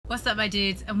What's up, my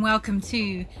dudes, and welcome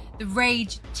to the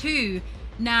Rage 2.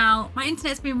 Now, my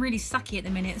internet's been really sucky at the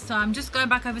minute, so I'm just going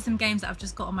back over some games that I've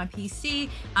just got on my PC,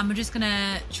 and we're just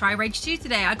gonna try Rage 2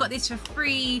 today. I got this for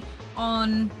free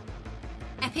on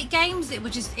Epic Games.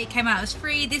 It came out as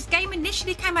free. This game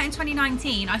initially came out in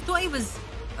 2019. I thought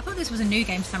this was a new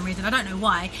game for some reason. I don't know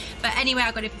why, but anyway,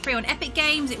 I got it for free on Epic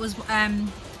Games. It was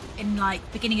in like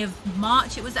beginning of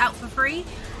March. It was out for free,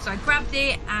 so I grabbed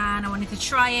it and I wanted to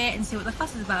try it and see what the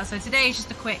fuss is about. So today is just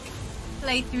a quick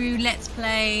playthrough, let's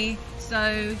play.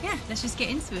 So yeah, let's just get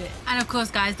into it. And of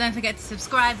course, guys, don't forget to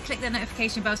subscribe, click the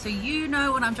notification bell so you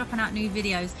know when I'm dropping out new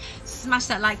videos. Smash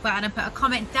that like button and put a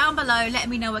comment down below letting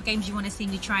me know what games you want to see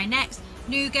me try next.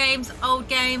 New games, old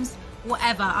games,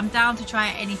 whatever. I'm down to try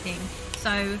anything.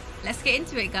 So let's get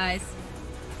into it, guys.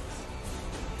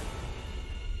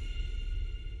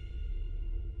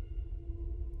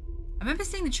 I remember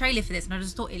seeing the trailer for this and I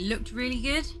just thought it looked really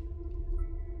good.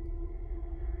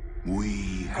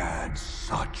 We had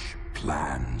such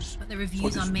plans but the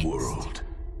reviews are mixed. World.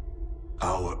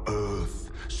 Our Earth,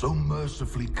 so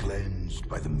mercifully cleansed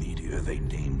by the meteor they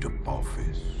named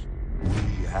Apophis.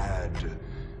 We had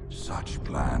such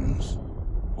plans,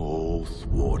 all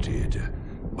thwarted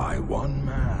by one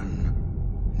man,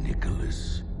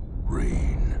 Nicholas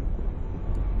Rain.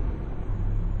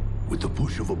 With the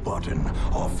push of a button,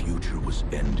 our future was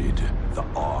ended. The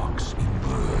arcs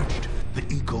emerged. The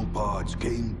ecopods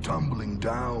came tumbling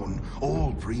down,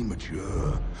 all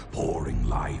premature, pouring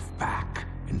life back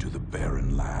into the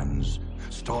barren lands,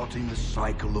 starting the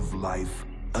cycle of life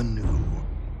anew,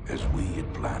 as we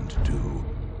had planned to do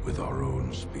with our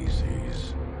own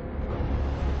species.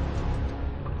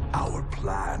 Our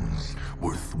plans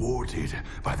were thwarted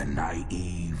by the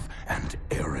naive and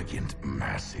arrogant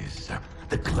masses.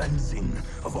 The cleansing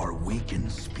of our weakened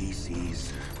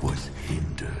species was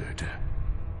hindered.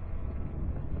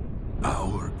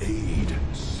 Our aid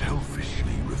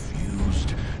selfishly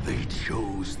refused. They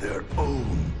chose their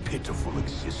own pitiful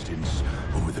existence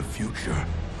over the future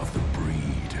of the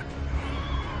breed.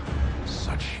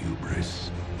 Such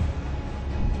hubris.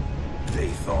 They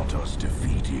thought us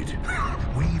defeated.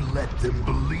 We let them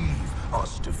believe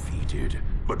us defeated.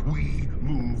 But we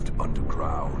moved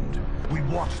underground. We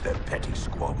watched their petty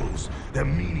squabbles, their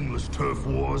meaningless turf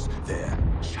wars, their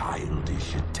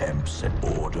childish attempts at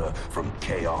order from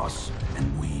chaos,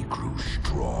 and we grew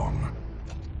strong.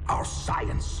 Our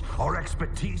science, our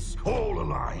expertise, all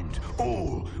aligned,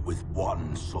 all with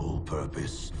one sole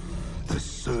purpose: the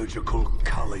surgical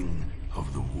culling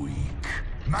of the weak.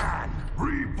 Man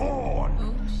reborn.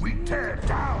 Oops. We tear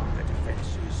down the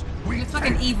defenses. We looks like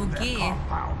an evil gear.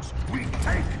 Compounds. We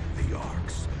take the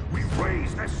arcs. We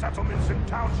raise their settlements and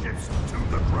townships to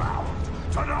the ground.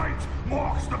 Tonight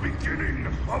marks the beginning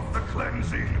of the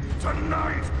cleansing.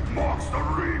 Tonight marks the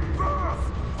rebirth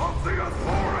of the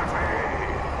authority.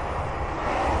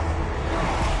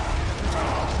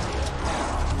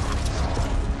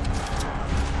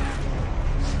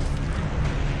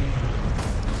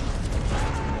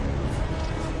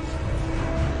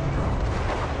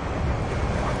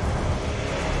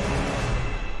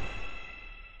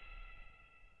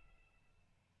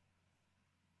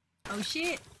 Oh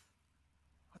shit.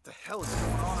 What the hell is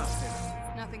going on up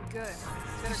there? Nothing good.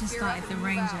 I just started the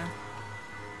Ranger.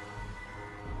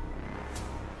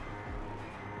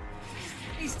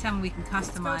 Please tell me we can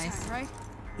customize. It's go time, right?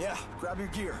 Yeah, grab your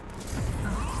gear.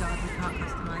 Oh god, we can't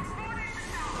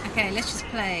customize. Okay, let's just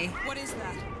play. What is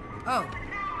that? Oh.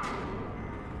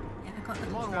 Yeah, I got the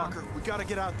Come on, control. Walker. We gotta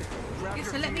get out there. Grab Yeah,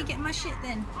 your so let me gear. get my shit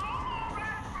then.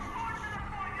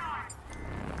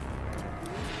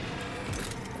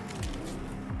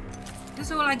 This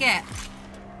is all I get.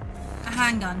 A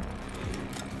handgun.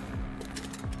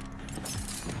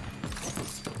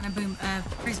 And a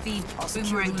frisbee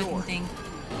boomerang looking thing.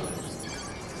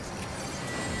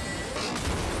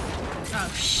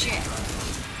 Oh shit.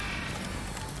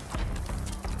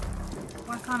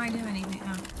 Why can't I do anything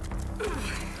now?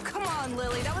 Come on,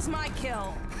 Lily. That was my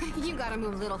kill. You gotta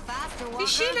move a little faster, Walker.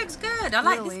 She looks good. I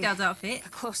like Lily. this girl's outfit. The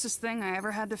closest thing I ever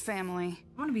had to family.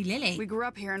 I want to be Lily. We grew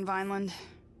up here in Vineland,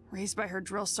 raised by her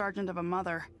drill sergeant of a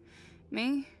mother.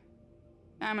 Me?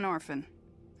 I'm an orphan.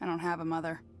 I don't have a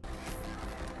mother.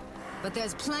 But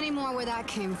there's plenty more where that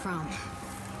came from.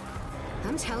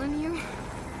 I'm telling you,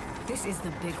 this is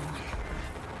the big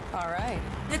one. All right.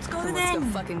 Let's go Let's then. go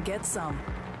fucking get some.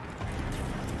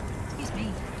 Excuse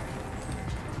me.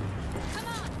 Come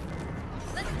on,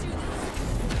 let's do this.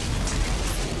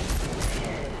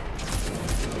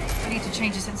 I need to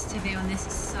change the sensitivity on this.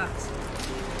 It sucks.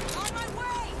 On my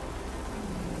way.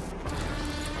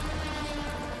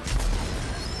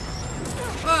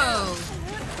 Whoa.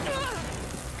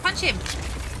 Punch him.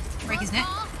 Break his neck.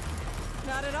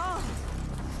 Not at all.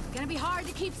 Gonna be hard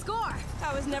to keep score.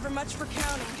 I was never much for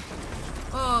counting.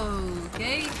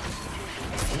 Okay.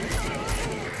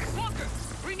 Walker,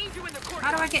 we need you in the court.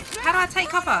 How do I take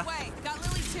cover? Wait, got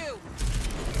Lily too.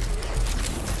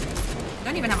 I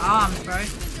don't even have arms, bro. Been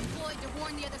deployed to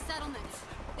warn the other settlements.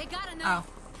 They gotta know. Oh.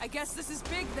 I guess this is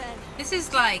big then. This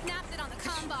is like, Snapped it on the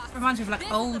comm box. reminds me of like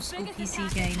This old is the school biggest PC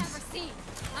attack games. I've ever seen.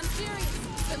 I'm serious.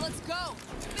 Then let's go.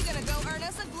 We're gonna go earn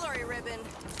us a glory ribbon.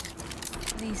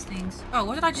 These things. Oh,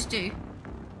 what did I just do?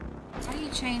 How do you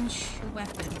change your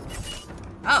weapon?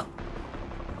 Oh.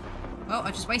 Oh, I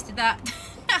just wasted that.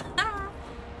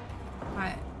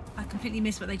 Right. I completely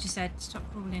missed what they just said. Stop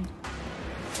crawling.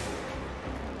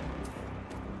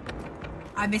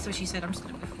 I missed what she said. I'm just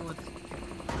gonna go forward.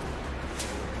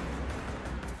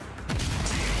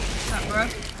 What's up, bro?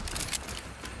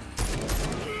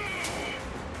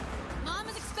 Mom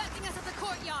is expecting us at the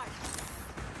courtyard.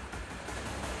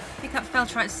 Pick up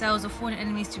Feltrite cells or fallen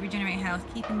enemies to regenerate health.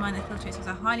 Keep in mind that Feltrite cells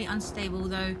are highly unstable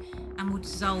though and will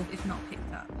dissolve if not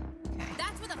picked up. Okay.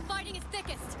 That's where the fighting is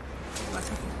thickest.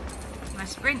 Can I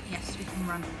sprint? Yes, we can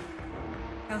run.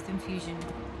 Health infusion.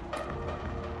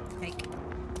 Take.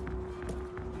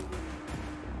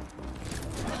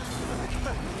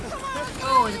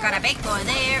 Oh, he's got a big boy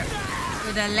there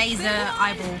with a laser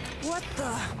eyeball. What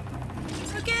the?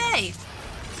 Okay.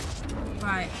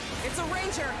 Right. It's a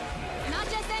ranger. Not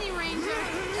just any ranger.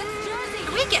 That's Jersey.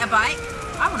 Can we get a bite?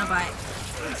 I want a bite.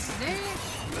 See?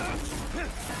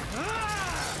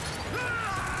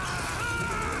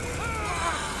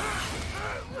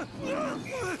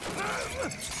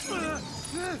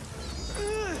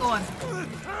 Go on.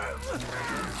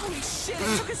 Holy shit,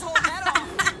 it took his whole head off.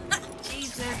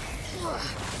 Jesus.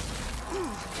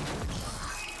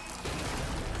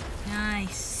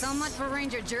 Nice. So much for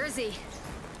Ranger Jersey.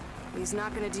 He's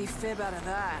not gonna defib out of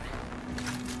that.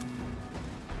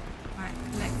 Right,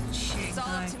 collect the shit. It's all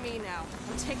up Go. to me now.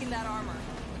 I'm taking that armor.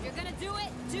 If you're gonna do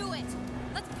it, do it.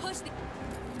 Let's push the...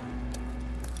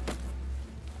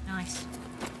 Nice.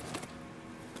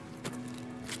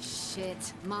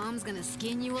 Shit. Mom's gonna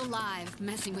skin you alive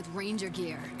messing with Ranger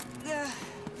gear.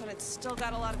 But it's still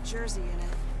got a lot of Jersey in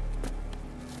it.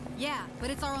 Yeah, but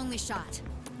it's our only shot.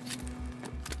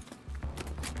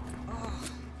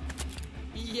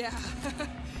 Yeah.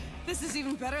 This is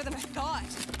even better than I thought.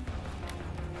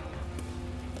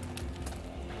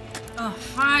 Oh,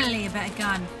 finally a better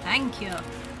gun. Thank you.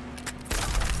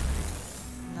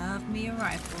 Love me a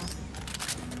rifle.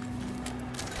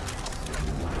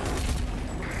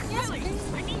 Yes, Lily,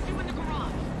 please. I need you in the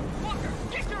garage. Walker,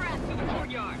 get your ass to the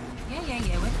courtyard.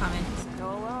 Yeah, we're coming. Go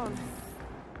alone.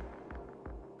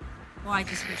 Why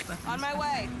just switch weapons? On my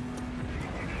way.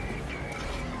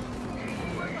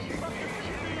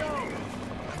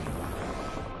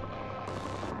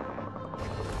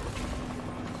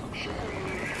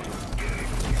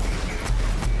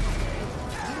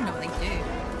 I don't know what they do.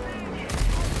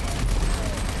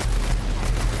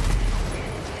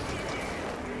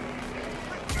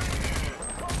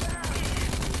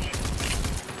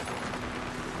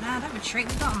 Nah, that retreat,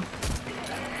 we got him.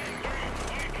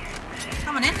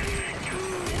 Come on in.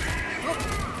 Oh.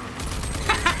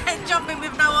 Jumping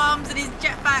with no arms and his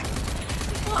jetpack.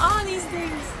 What are these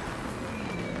things?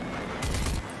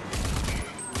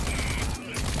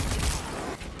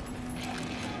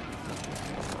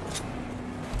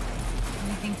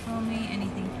 Anything for me?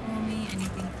 Anything for me?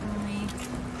 Anything for me?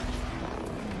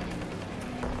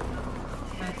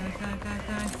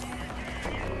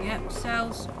 Go. Yep,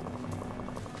 cells.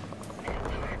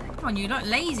 Come on, you're not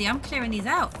lazy. I'm clearing these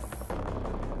out.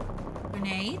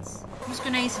 Grenades. Use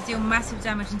grenades to deal massive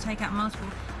damage and take out multiple.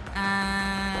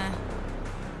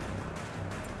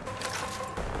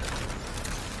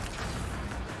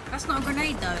 That's not a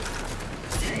grenade though. I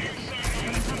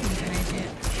don't have any grenades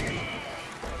yet.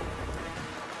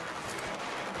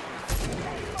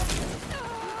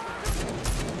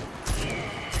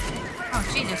 Oh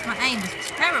Jesus, my aim is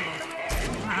terrible.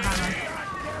 Right, hold on.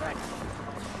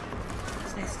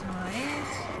 What's this? What it is?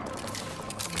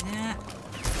 Do that.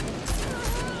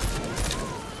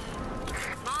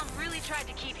 Mom really tried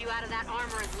to keep you out of that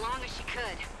armor as long as she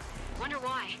could. Wonder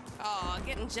why. Aw,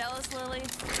 getting jealous, Lily?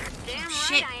 Damn right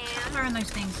Shit, I stop am. throwing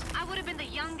those things. I would have been the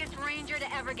youngest ranger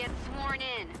to ever get sworn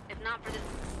in, if not for this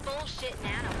bullshit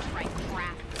nano-strike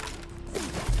crap.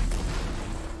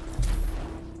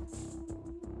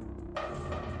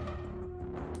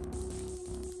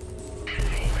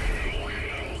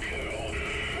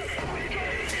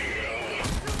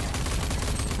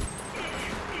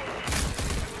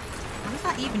 What does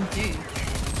that even do?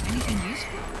 Anything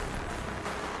useful?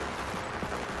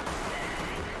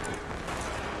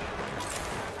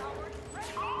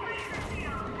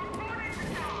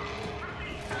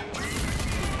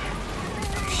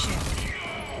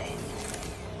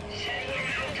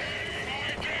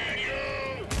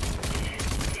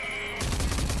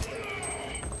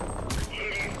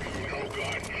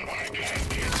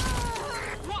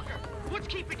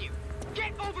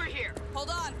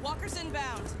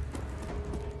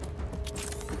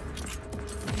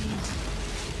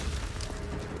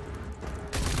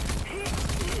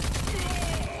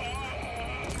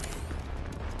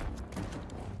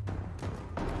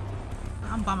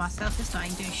 by myself. This time I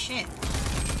ain't doing shit.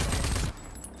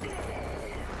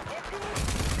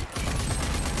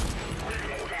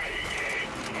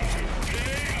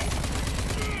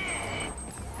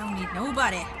 Don't need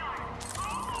nobody.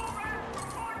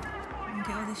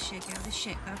 Get all this shit, get all this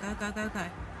shit. Go, go, go, go, go.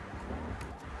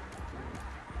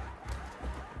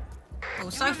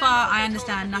 Well, so far I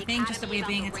understand nothing, just that we're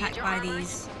being attacked by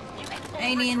these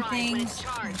alien things.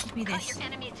 Give me this.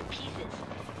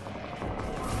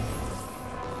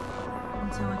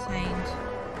 Until attained.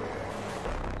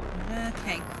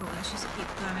 Okay, cool. Let's just keep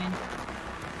going.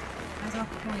 Where's our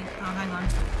point? Oh, hang on.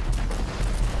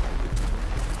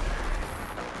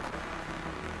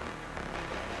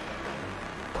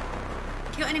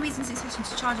 Kill enemies in succession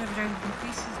to charge overdrive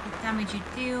increases the damage you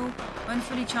deal. When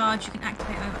fully charged, you can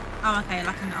activate over. Oh, okay,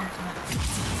 like an ultimate.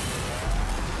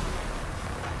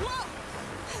 Whoa!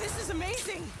 This is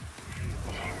amazing!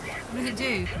 What does it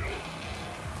do?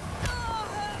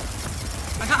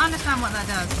 I don't understand what that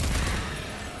does.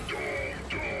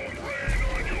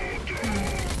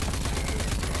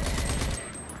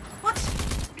 What?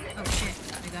 Oh shit,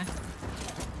 there we go.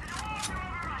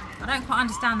 I don't quite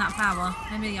understand that power.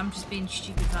 Maybe I'm just being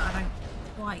stupid, but I don't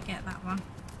quite get that one.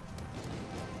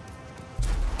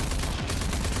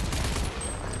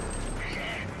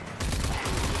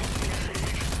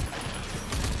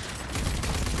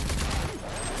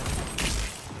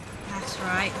 That's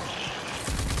right.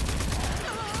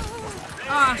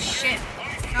 Oh shit.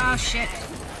 Oh shit.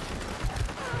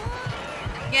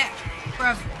 Get,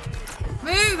 bruv.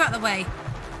 Move out the way.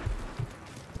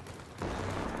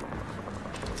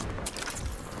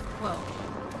 Whoa.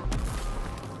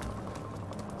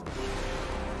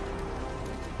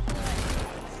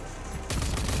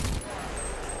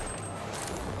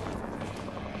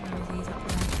 Where are these up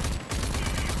there?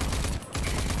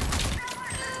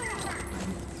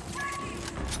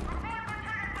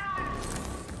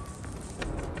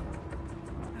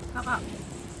 Come up.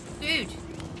 Dude.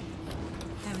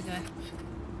 There we go.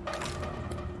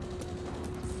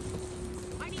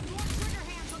 I need more trigger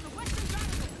hands on the western side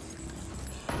of this!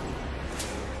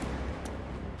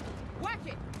 Whack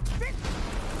it! Fix!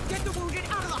 Get the wounded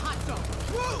out of the hot zone!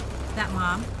 Woo! Is that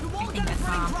Mom? The I wall think gun is that's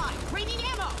running Mom. dry! Raining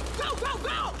ammo! Go, go,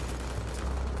 go!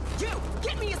 You!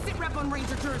 Get me a sit rep on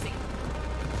Ranger Jersey!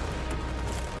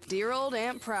 Dear old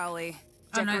Aunt Prowley.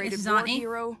 Oh, no, Decorated this is war Auntie?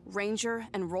 hero, ranger,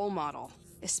 and role model.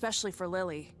 Especially for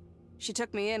Lily. She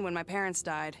took me in when my parents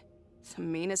died. The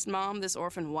meanest mom this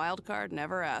orphan wildcard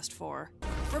never asked for.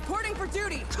 Reporting for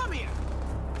duty! Come here!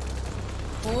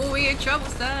 Oh, we're in trouble,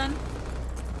 son.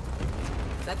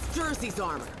 That's Jersey's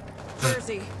armor.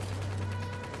 Jersey.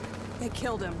 They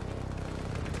killed him.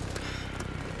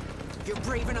 You're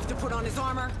brave enough to put on his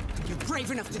armor? You're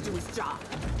brave enough to do his job.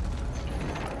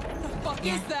 What the fuck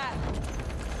Yeah. is that?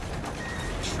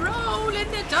 Troll in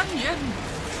the dungeon.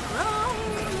 Troll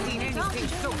Seen in the anything dungeon.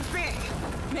 so big?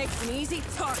 Makes an easy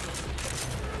target.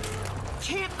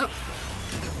 Can't be.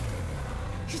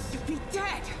 He should be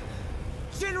dead.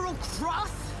 General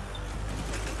Cross?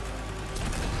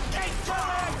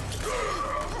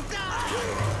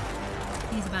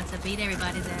 He's about to beat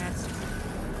everybody's ass.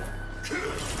 He's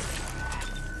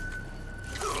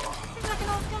like an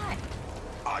old guy.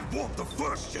 I want the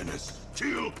first Genis.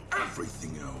 Kill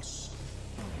everything else.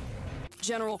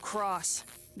 General Cross,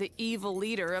 the evil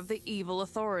leader of the evil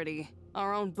authority.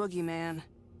 Our own boogeyman.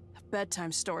 A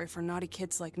bedtime story for naughty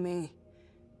kids like me.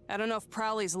 I don't know if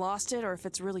Prowley's lost it or if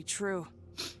it's really true.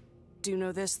 Do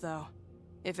know this, though.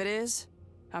 If it is,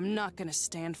 I'm not gonna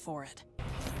stand for it.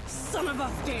 Son of a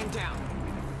stand down.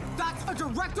 That's a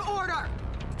direct order.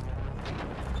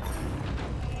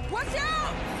 Watch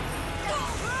out!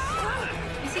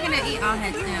 Is he gonna eat our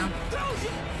heads now? Go, you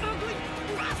ugly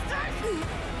bastard!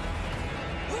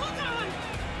 Hold on!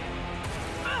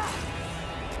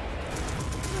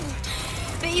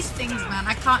 These things, man,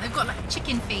 I can't. They've got like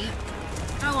chicken feet,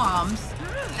 no arms,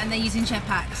 and they're using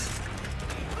jetpacks.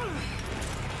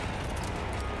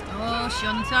 Oh, she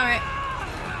on the turret.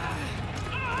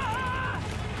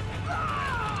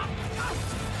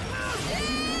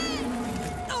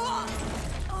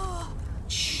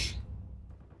 Shh.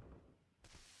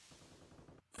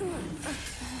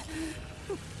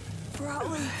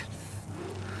 Prowley.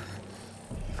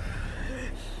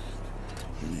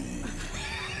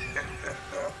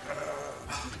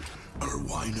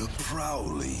 Erwina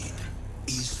Prowley,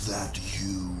 is that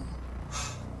you?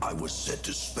 I was set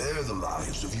to spare the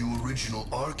lives of you original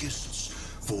Archists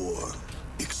for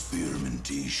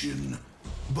experimentation.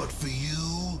 But for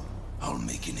you, I'll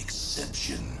make an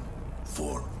exception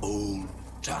for old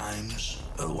times,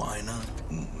 Erwina.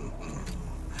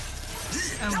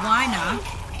 A whiner.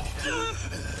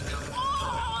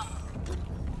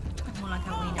 More like a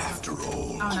wiener. After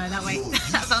all, Oh no, that way. your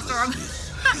That sounds wrong.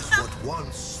 uselessness is what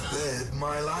once spared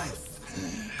my life.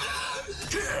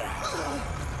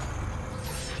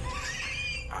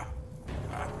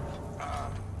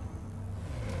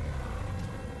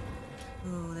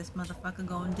 Ooh, this motherfucker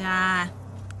gonna die.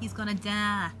 He's gonna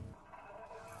die.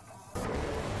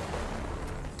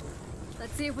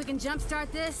 Let's see if we can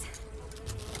jumpstart this.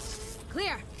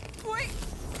 Clear. Wait!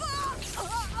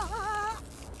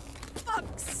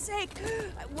 Fuck's sake!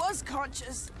 I was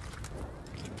conscious.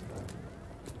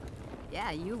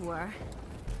 Yeah, you were.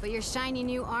 But your shiny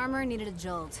new armor needed a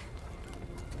jolt.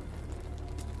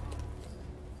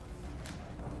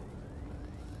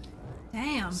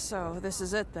 Damn. So, this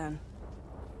is it then.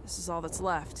 This is all that's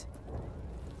left.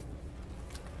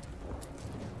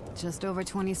 Just over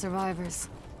 20 survivors.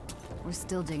 We're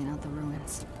still digging out the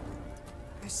ruins.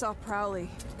 I saw Prowley.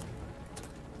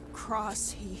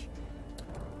 Cross,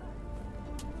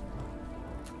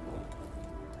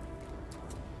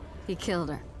 He killed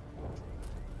her.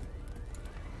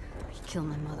 He killed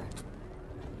my mother.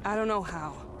 I don't know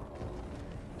how.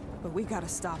 But we gotta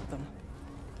stop them.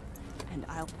 And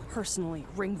I'll personally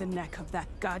wring the neck of that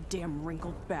goddamn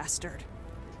wrinkled bastard.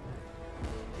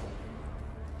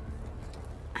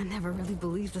 I never really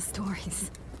believed the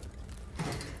stories.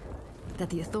 That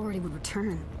the Authority would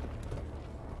return.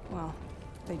 Well,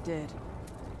 they did.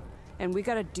 And we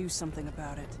gotta do something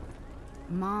about it.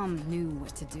 Mom knew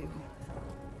what to do.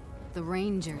 The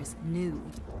Rangers knew.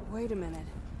 Wait a minute.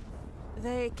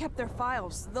 They kept their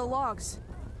files, the logs.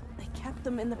 They kept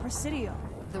them in the Presidio.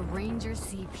 The Ranger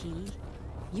CP?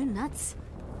 You nuts?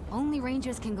 Only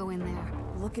Rangers can go in there.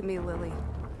 Look at me, Lily.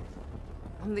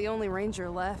 I'm the only Ranger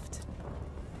left.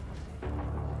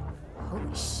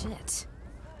 Holy shit.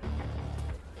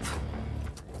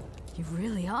 You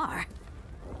really are.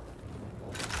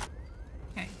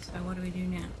 Okay, so what do we do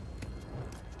now?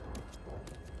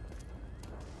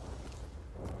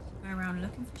 Go around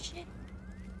looking for shit?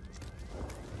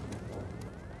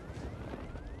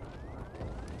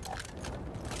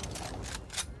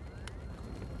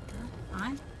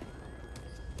 Fine.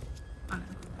 Oh no.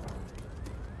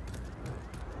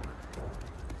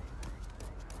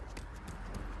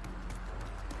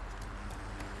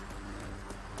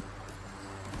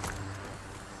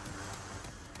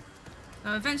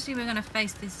 So eventually we're gonna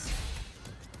face this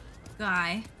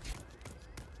guy.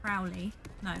 Crowley.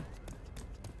 No.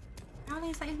 Crowley,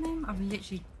 is that his name? I've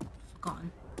literally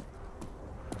forgotten.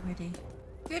 Already.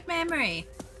 Good memory.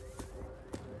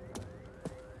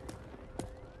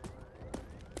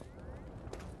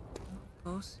 Of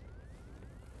course.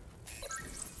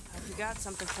 Hope you got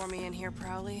something for me in here,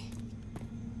 Prowley.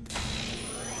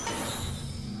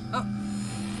 Oh.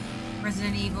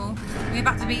 Resident Evil. We're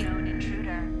about to be... Unknown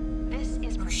intruder. This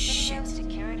is Oh, shit. Presidio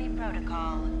security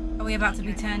protocol. Are we about to be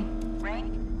Your 10? name,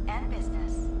 rank, and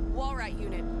business. Walrat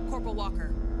Unit, Corporal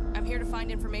Walker. I'm here to find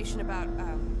information about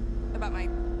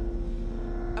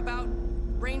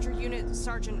Ranger Unit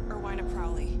Sergeant Irwina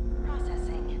Prowley.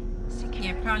 Processing. Security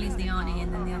Yeah, Crowley's the protocol Arnie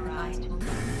and then the other guy's override. called.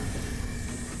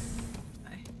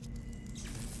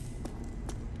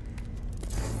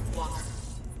 Walker,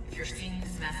 if you're seeing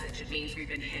this message, it means we've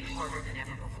been hit harder than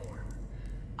ever before.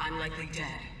 I'm likely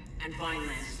dead, and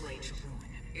Vineland is laid to ruin.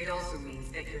 It also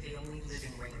means that you're the only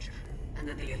living Ranger, and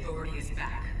that the Authority is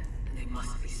back, and they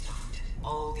must be stopped.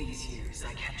 All these years,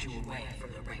 I kept you away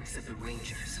from the ranks of the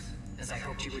Rangers, as I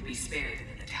hoped you would be spared in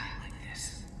an attack like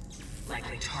this.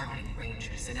 Likely targeting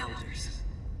Rangers and Elders.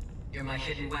 You're my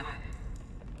hidden weapon.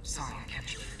 Sorry I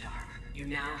kept you in the dark. You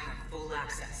now have full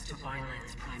access to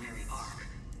Vineland's primary arc,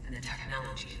 and the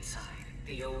technology inside,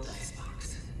 the old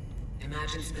icebox.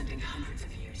 Imagine spending hundreds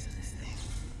of years in this thing.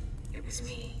 It was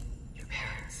me, your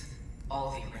parents,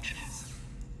 all the originals,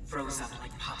 froze up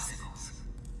like popsicles.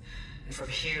 And from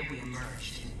here we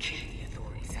emerged and kicked the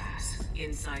Authority's ass.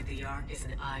 Inside the arc is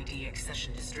an ID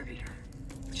accession distributor,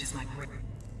 which is my grip.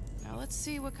 Now let's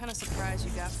see what kind of surprise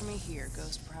you got for me here,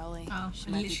 Ghost Prowley. Oh, she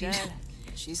might be literally dead.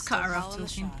 She's just still cut her off calling the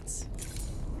talking. shots.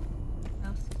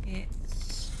 Health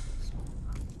kits.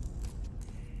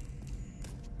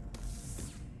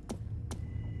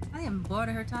 I am bored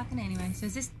of her talking anyway. So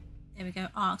is this... There we go.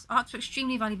 Arcs. Arcs are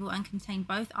extremely valuable and contain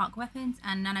both arc weapons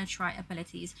and nanotrite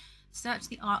abilities. Search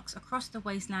the arcs across the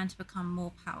wasteland to become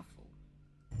more powerful.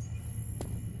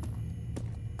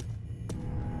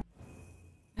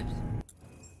 Oops.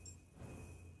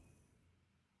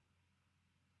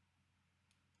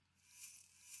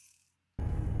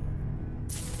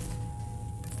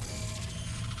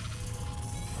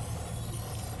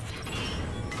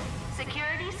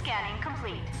 Security scanning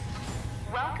complete.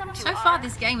 Welcome to So far,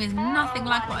 this game is nothing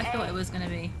like what I thought it was going to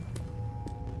be.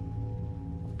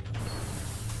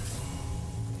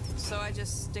 So I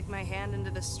just stick my hand into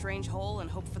this strange hole and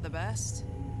hope for the best?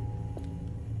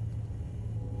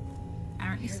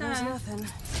 Apparently so. There's nothing.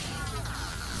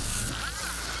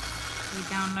 Are we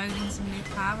downloading some new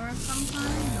power of some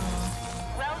kind,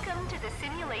 or? Welcome to the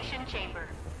simulation chamber.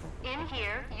 In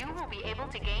here, you will be able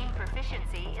to gain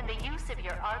proficiency in the use of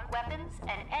your arc weapons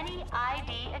and any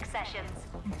ID accessions.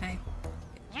 Okay.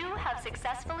 You have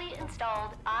successfully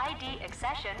installed ID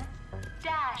accession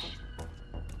Dash.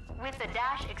 With the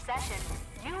Dash accession,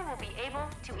 you will be able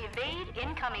to evade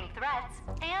incoming threats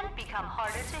and become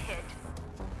harder to hit.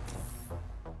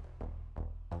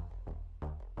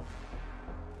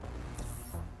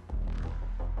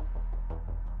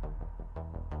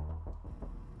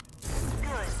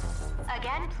 Good.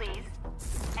 Again, please.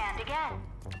 And again.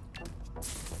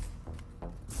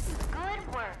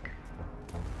 Good work.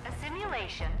 A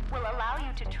simulation will allow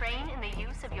you to train in the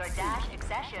use of your Dash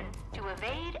accession to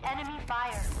evade enemy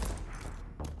fire.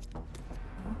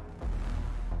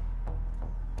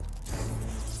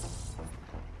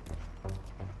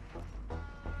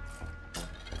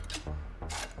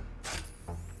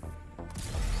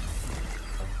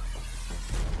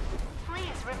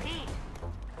 Please repeat.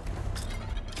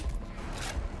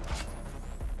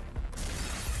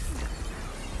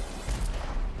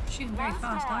 Shooting very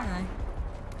fast, aren't they?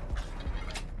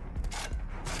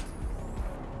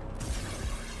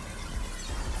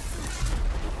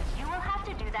 You will have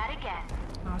to do that again.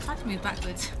 Oh, I tried to move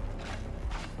backwards.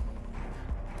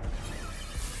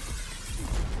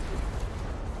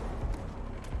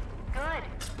 Good.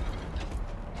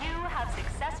 You have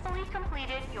successfully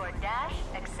completed your Dash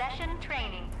accession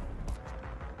training.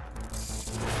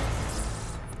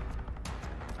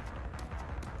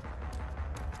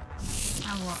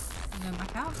 Now what? You going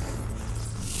back out?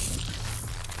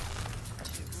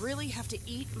 Really have to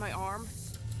eat my arm?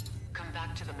 Come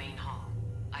back to the main hall.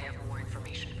 I have more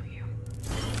information for you.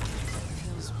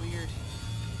 Feels weird.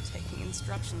 Taking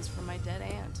instructions from my dead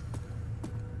aunt.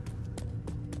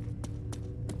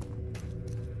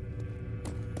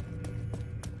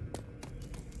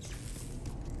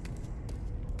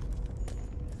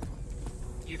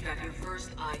 You've got your first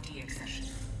ID accession.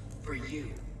 For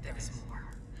you, there is more.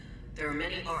 There are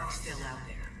many arcs still out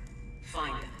there.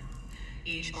 Find them.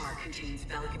 Each arc contains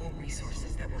valuable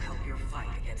resources that will help your fight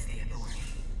against the Authority.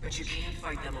 But you can't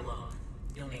fight them alone.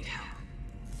 You'll need help.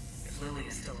 If Lily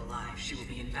is still alive, she will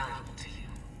be invaluable to you.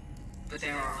 But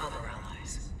there are other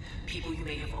allies. People you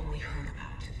may have only heard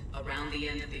about. Around the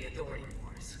end of the Authority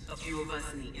Wars, a few of us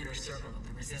in the inner circle of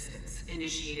the Resistance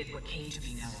initiated what came to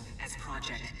be known as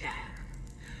Project Dagger.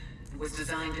 It was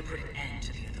designed to put an end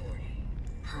to the Authority.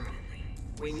 Permanently.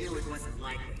 We knew it wasn't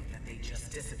likely that they'd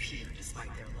just disappear despite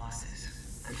their losses.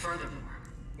 And furthermore,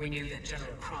 we knew that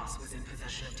General Cross was in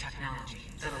possession of technology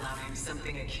that allowed him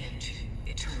something akin to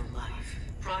eternal life.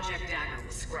 Project Dagger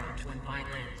was scrapped when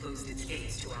Vineland closed its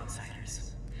gates to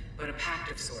outsiders. But a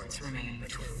pact of sorts remained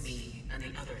between me and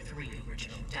the other 3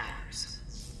 original Daggers.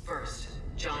 First,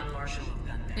 John Marshall of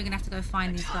Gunbank. We're gonna have to go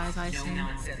find these guys, I assume.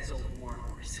 No-nonsense old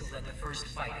warhorse who led the first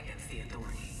fight against the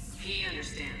Authority. He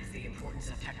understands the importance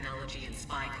of technology and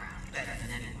spycraft better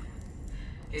than anyone.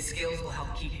 His skills will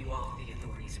help keep you off the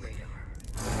Authority's radar.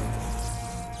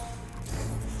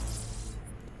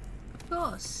 Of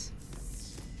course.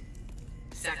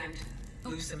 Second,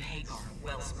 Lusum Hagar of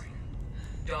Wellspring,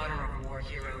 daughter of war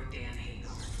hero Dan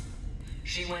Hagar.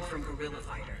 She went from guerrilla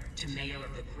fighter to mayor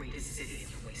of the greatest city in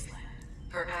the wasteland.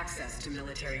 Her access to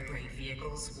military-grade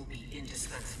vehicles will be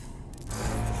indispensable.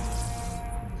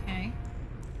 Okay.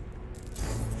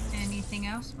 Anything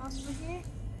else whilst we're here?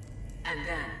 And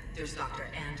then there's Dr.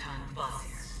 Anton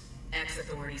Kvasir,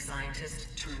 ex-Authority scientist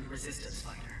turned resistance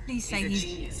fighter. Please say he's a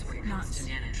he's genius when it comes nuts.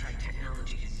 to nanotrite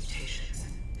technology and mutations.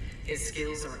 His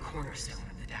skills are a cornerstone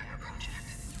of the Dagger Project.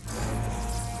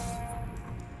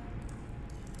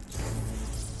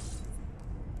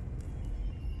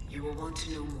 You will want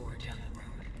to know more down the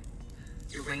road.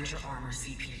 Your Ranger Armor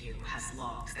CPU has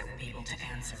logs that will be able to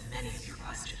answer many of your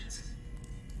questions.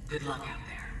 Good luck out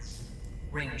there,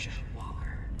 Ranger Walker.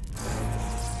 God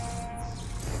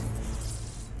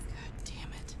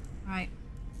damn it. Right.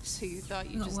 So you thought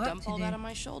We you'd got just work dump to all do. that on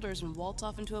my shoulders and waltz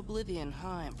off into oblivion, huh,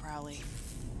 Aunt Prowley?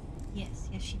 Yes,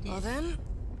 yes, she did. Well then,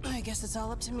 I guess it's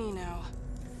all up to me now.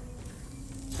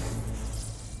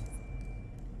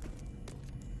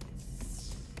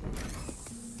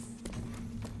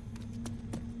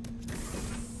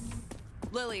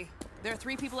 Lily, there are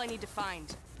 3 people I need to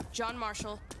find. John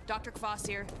Marshall, Dr.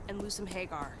 Kvasir, and Lusum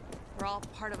Hagar. They're all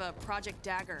part of a Project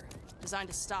Dagger. designed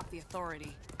to stop the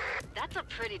Authority. That's a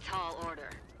pretty tall order.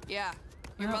 Yeah,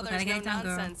 your Well, mother's gotta get no it done,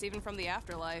 girl. nonsense, even from the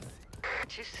afterlife.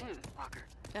 Too soon, Walker.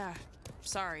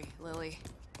 Sorry, Lily.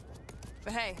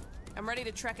 But hey, I'm ready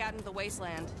to trek out into the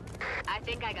wasteland. I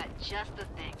think I got just the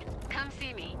thing. Come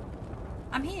see me.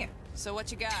 I'm here. So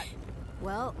what you got?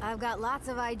 Well, I've got lots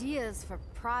of ideas for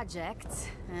projects,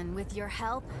 and with your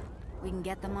help, we can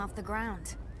get them off the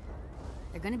ground.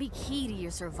 They're gonna be key to your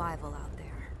survival out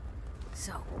there.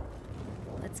 So,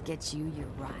 let's get you your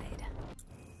ride.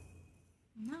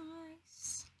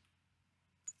 Nice.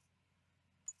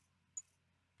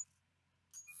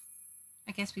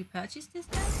 I guess we purchased this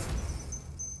then?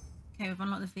 Okay, we've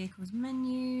unlocked the vehicles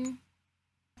menu.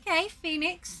 Okay,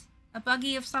 Phoenix. A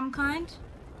buggy of some kind.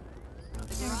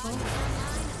 Terrible.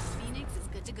 Phoenix is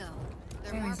good to go.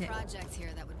 There are Where more is it? projects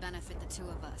here that would benefit the two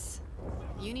of us.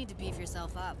 You need to beef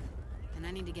yourself up, and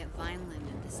I need to get Vineland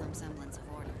into some semblance of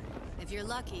order. If you're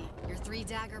lucky, your 3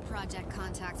 Dagger Project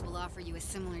contacts will offer you a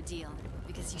similar deal,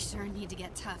 because you sure need to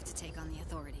get tough to take on the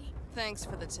Authority. Thanks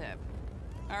for the tip.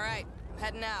 Alright, I'm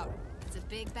heading out. It's a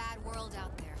big bad world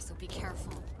out there, so be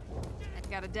careful. I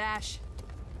got a dash.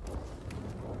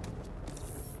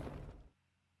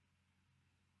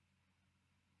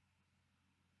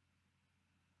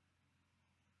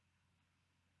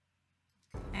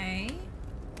 Okay.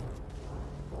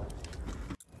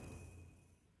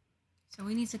 So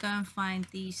we need to go and find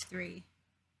these 3.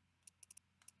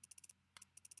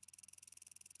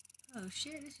 Oh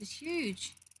shit, this is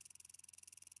huge.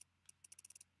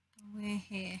 We're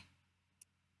here.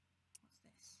 What's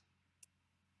this?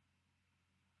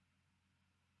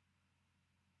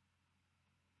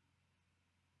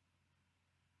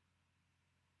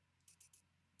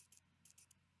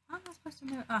 How am I supposed to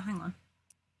know? Oh, hang on.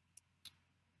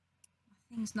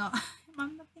 My thing's not. My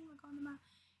thing will go on the map.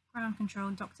 Ground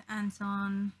control, Dr.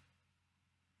 Anton.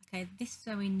 Okay, this is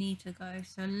where we need to go.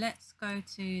 So let's go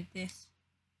to this.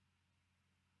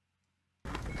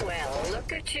 Well,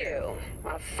 look at you.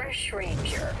 A fresh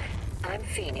ranger. I'm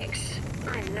Phoenix.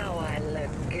 I know I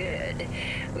look good,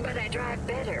 but I drive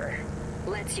better.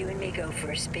 Let's you and me go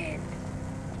for a spin.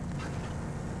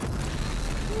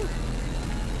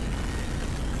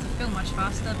 Doesn't feel much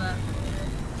faster, but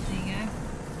there you go.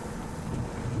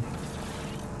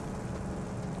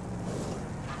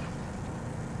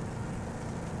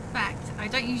 In fact, I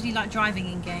don't usually like driving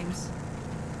in games.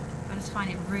 I just find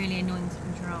it really annoying to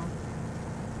control.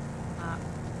 But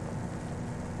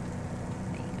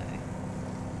there you go.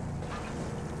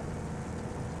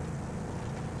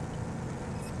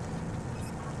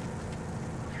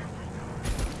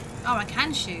 Oh, I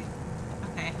can shoot.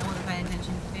 Okay, I wasn't paying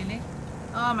attention clearly.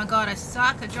 Oh my god, I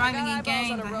suck at driving in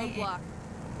games. On a I hate it. roadblock.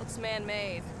 Looks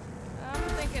man-made. I'm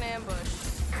thinking ambush.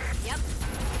 Yep.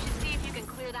 You should see if you can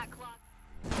clear that clock.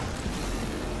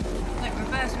 Like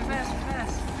reverse, reverse,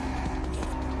 reverse.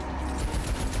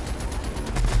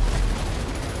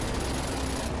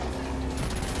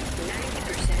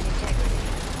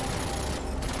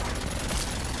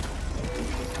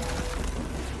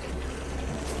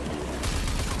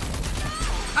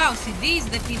 Oh, see, these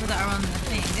are the people that are on the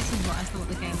thing. This is what I thought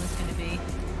the game was going to be.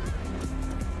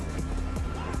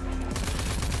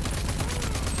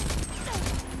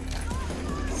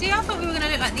 See, I thought we were going to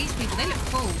look like these people. They look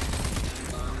cool.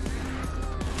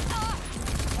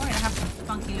 Oh, I have some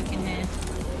funky looking hair.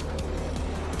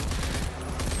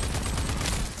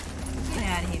 Get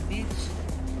out of here, bitch.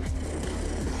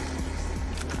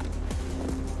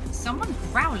 Someone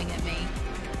growling at me.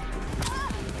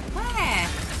 Where?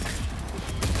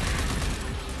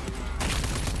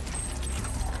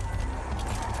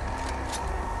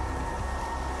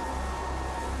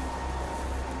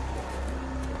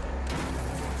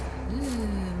 Ooh,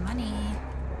 money.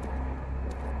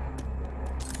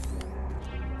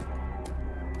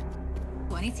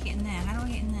 Oh, I need to get in there. How do I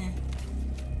get in there?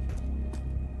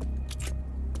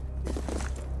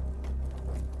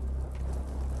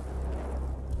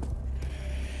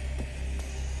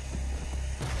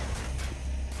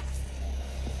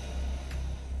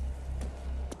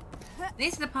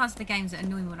 These are the parts of the games that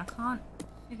annoy me when I can't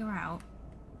figure out.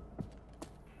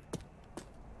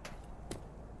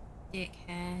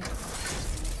 Dickhead.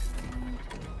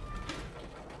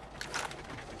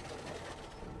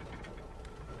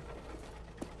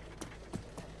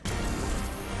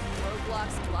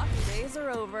 Roadblocks and blocky days are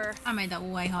over. I made that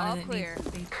way harder All than it clear. needs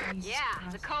to be. Jesus Yeah,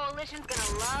 Christ. the Coalition's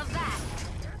gonna love that.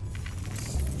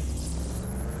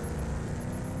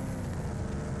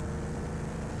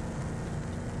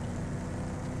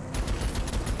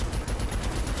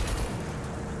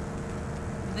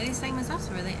 Are they the same as us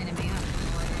or are they enemy? I have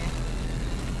no idea.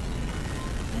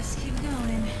 Let's keep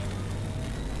going.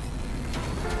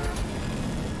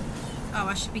 Oh,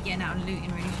 I should be getting out and looting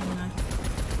really, shouldn't I?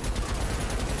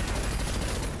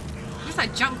 Just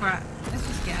like Junkrat. Let's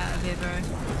just get out of here, bro.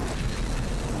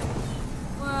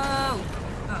 Whoa!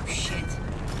 Oh shit.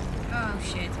 Oh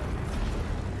shit.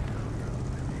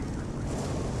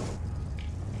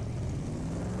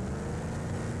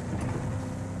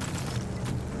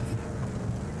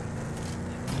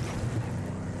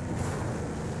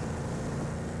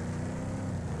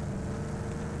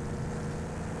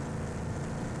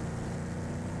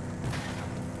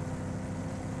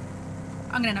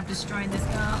 I'm gonna end up destroying this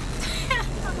girl.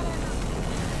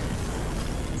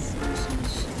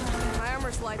 My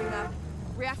armor's lighting up,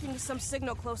 reacting to some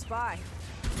signal close by.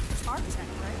 It's Arc tech,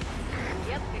 right?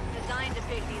 Yep, it's designed to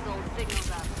pick these old signals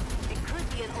up. It could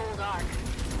be an old Arc.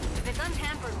 If it's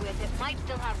untampered with, it might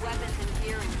still have weapons and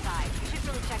gear inside. You should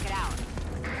really check it out.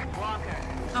 Walker.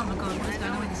 Oh my god, what's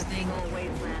going on with this thing? Old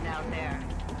wasteland out there.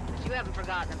 But you haven't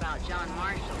forgotten about John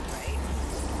Marshall, right?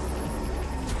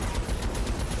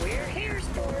 We're here,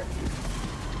 sport.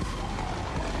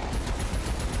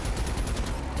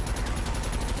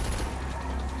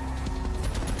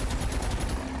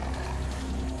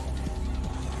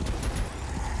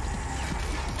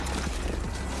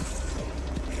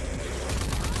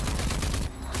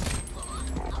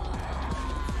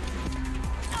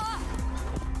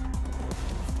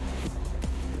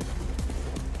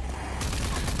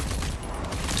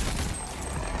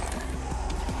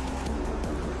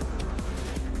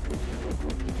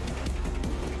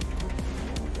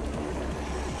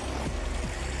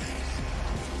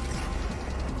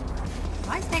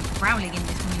 Why is there growling in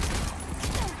this music?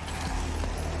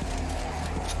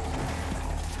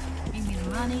 Give me the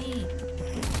money.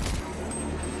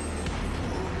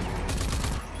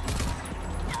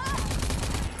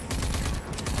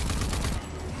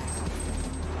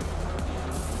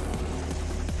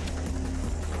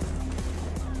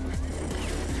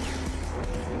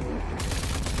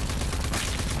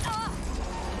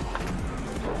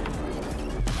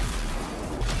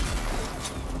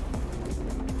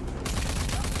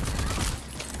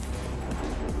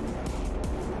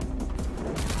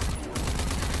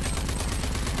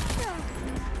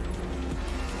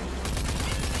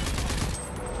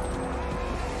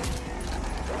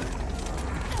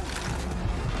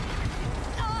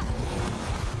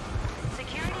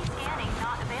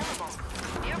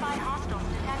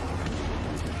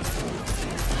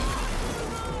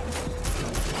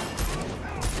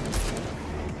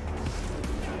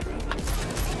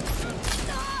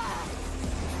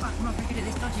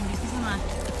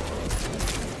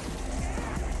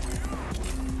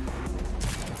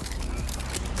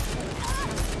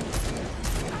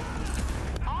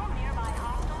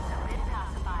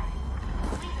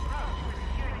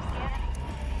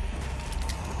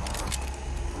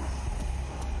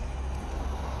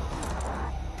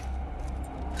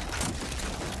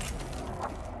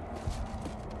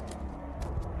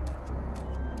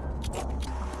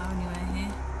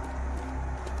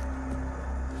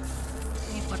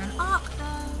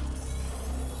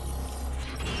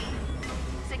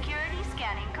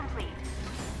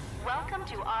 Welcome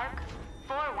to ARC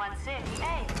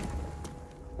 416A.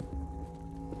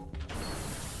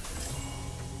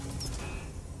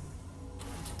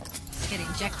 Get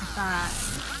injectified.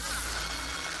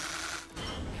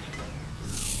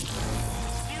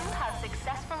 You have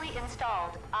successfully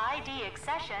installed ID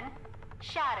accession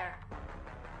Shatter.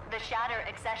 The Shatter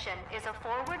accession is a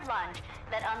forward lunge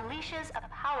that unleashes a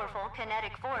powerful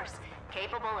kinetic force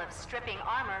capable of stripping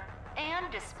armor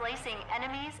and displacing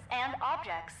enemies and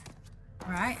objects.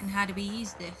 Right, and how do we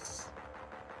use this?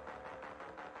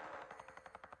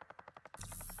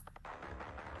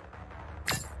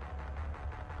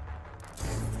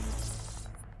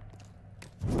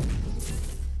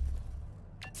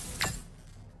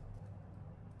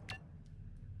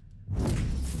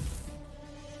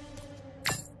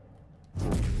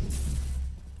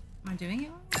 Am I doing it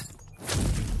wrong?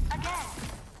 Again.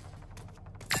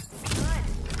 Good.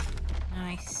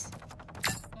 Nice.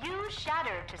 Use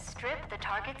Shatter to strip the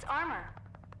target's armor.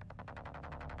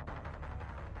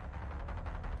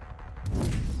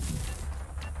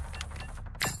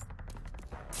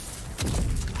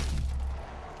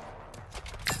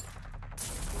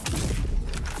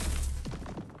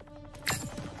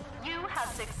 You have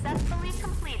successfully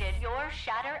completed your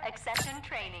Shatter accession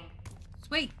training.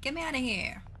 Sweet, get me out of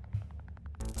here.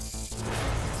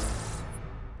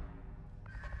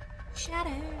 Shatter.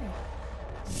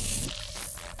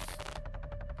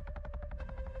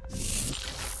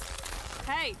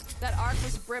 Hey, that arc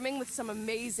was brimming with some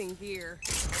amazing gear.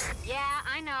 Yeah,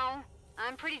 I know.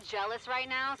 I'm pretty jealous right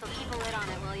now, so keep a lid on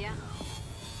it, will ya?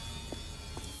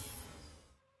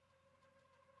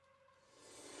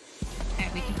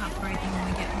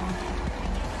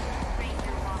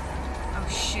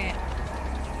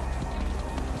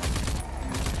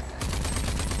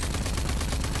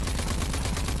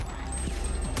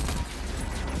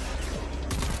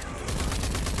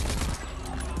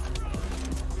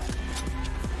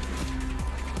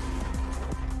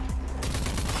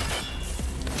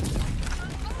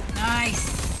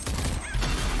 Nice.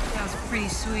 That was pretty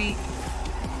sweet.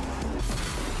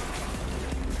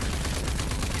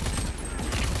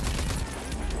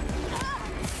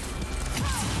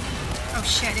 Oh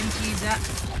shit, I didn't use that.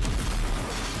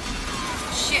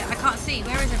 Shit, I can't see.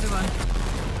 Where is everyone?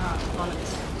 Oh,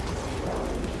 bollocks.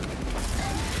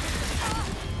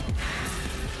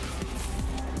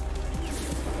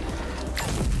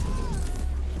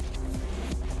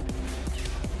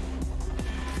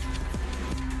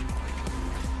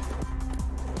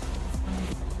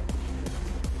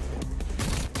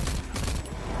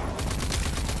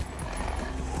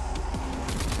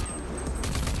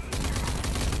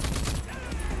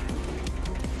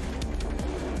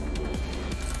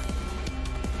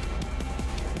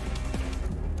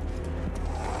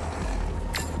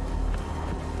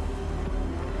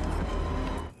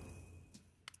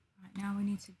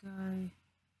 To go.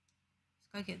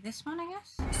 Let's go get this one, I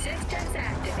guess. Systems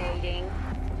activating.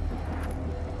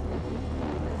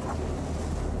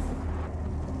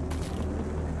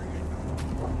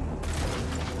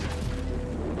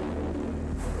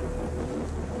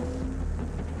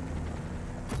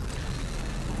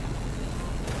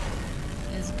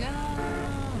 Let's go.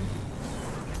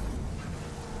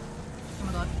 Oh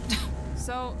my god.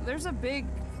 So there's a big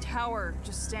tower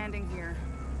just standing here.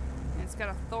 It's got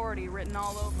authority written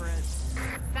all over it.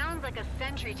 Sounds like a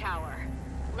sentry tower.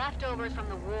 Leftovers from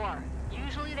the war.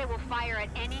 Usually they will fire at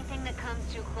anything that comes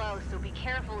too close, so be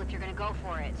careful if you're gonna go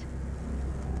for it.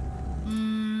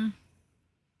 Gotta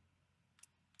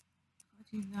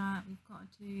do that. We've got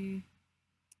to do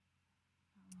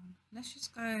that one. Let's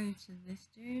just go to this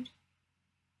dude.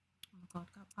 Oh my god,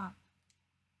 go up.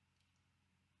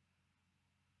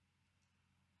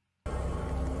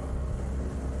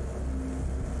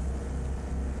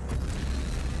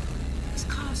 This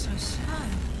car's so slow.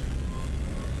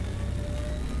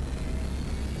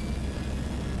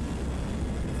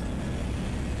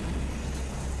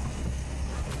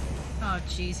 Oh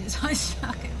Jesus, I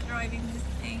suck at driving this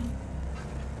thing.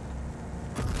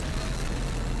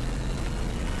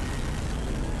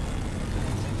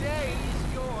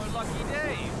 Today's your lucky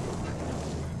day.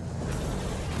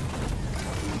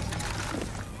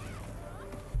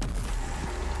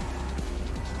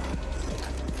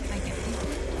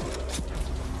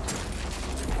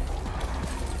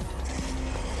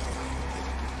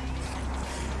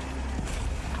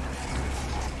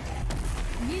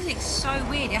 So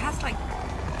weird, it has like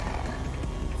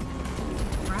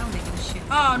grounding and shit.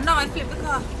 Oh no, I flipped the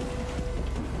car.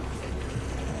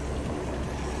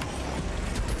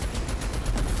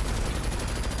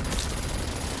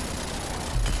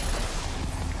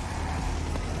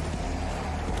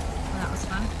 Well, that was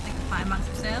fun. They can fight amongst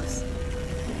themselves.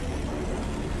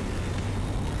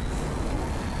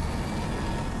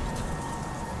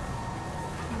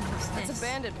 That's a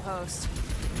bandit post,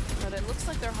 but it looks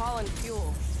like they're hauling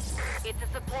fuel. It's a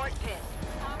support pit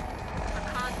for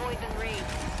convoys and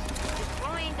raids.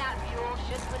 Destroying that fuel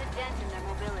should put a dent in their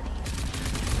mobility.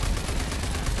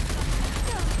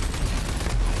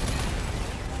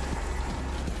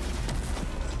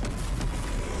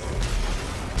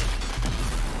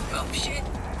 Oh shit!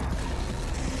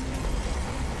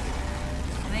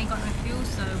 They ain't got no fuel,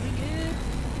 so we good.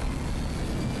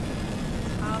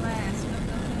 All ass.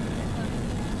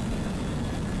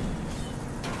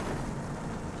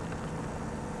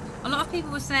 A lot of people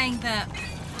were saying that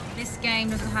this game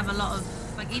doesn't have a lot of,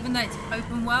 like, even though it's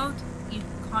open world, you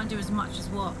can't do as much as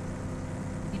what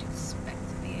you'd expect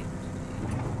to be able to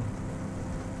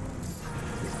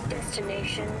do.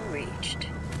 Destination reached.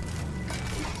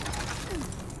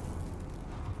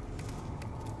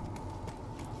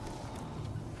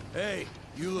 Hey,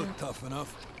 you look tough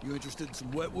enough. You interested in some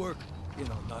wet work? You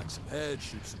know, knock some heads,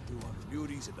 shoot some 200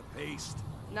 beauties in the paste.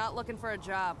 Not looking for a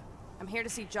job. I'm here to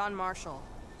see John Marshall.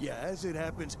 Yeah, as it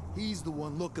happens, he's the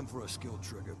one looking for a skilled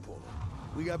trigger puller.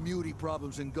 We got muty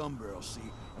problems in gun barrel, see?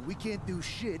 And we can't do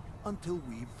shit until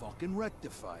we've fucking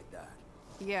rectified that.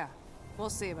 Yeah,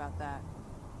 we'll see about that.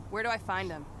 Where do I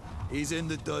find him? He's in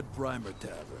the Dud Primer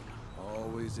Tavern.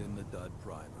 Always in the Dud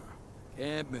Primer.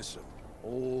 Can't miss him.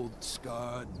 Old,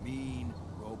 scarred, mean,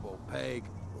 robo-peg,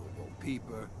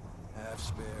 robo-peeper. Half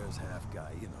spares, half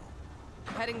guy, you know.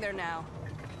 Heading there now.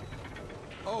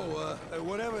 Oh,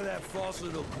 whatever that false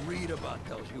little greed about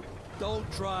tells you, don't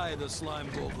try the slime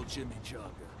vocal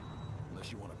chimichanga.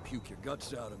 Unless you want to puke your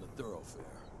guts out in the thoroughfare.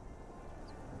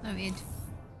 No id.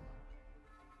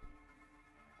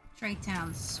 Trade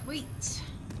Town, sweet.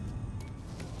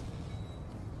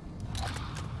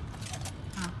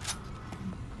 Oh.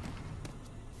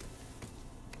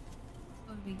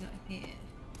 What have we got here?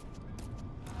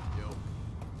 Yo.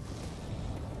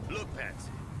 Look,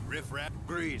 patsy. Riff-raff.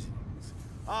 Greetings.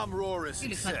 I'm Rory You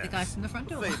look Success, like the guy from the front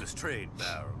door. famous trade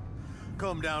baron.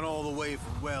 Come down all the way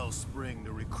from Wellspring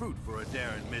to recruit for a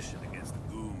daring mission against the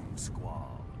Goon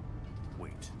Squad.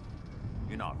 Wait,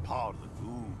 you're not part of the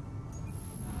Goon.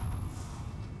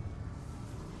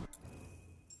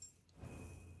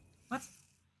 What?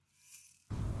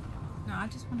 No, I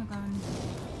just want to go and...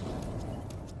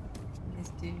 This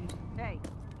dude. Hey.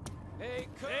 Hey,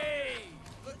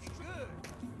 looking good.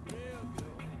 Real good.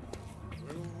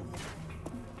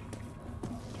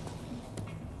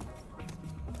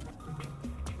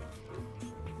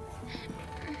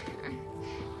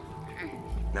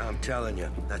 Now I'm telling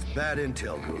you, that's bad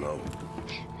intel, Gulo.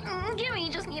 Gimme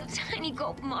just need a tiny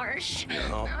gulp, Marsh.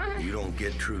 No, you don't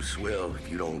get true swill if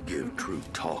you don't give true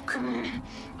talk.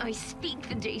 I speak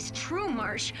the day's true,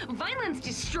 Marsh. Violence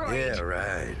destroyed. Yeah,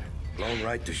 right. Blown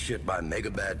right to shit by mega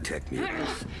bad tech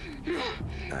mutants.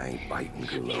 I ain't biting,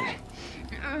 Gulo.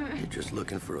 You're just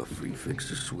looking for a free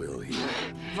fix of swill here.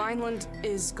 Vineland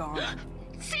is gone.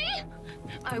 See?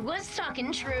 I was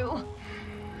talking true.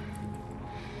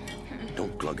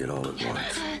 Don't glug it all at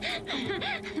once.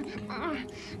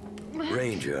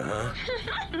 Ranger, huh?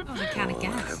 Oh, the kind of I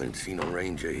gas. haven't seen a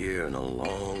ranger here in a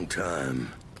long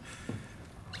time.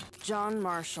 John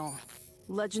Marshall,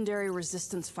 legendary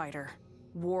resistance fighter,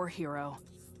 war hero.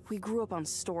 We grew up on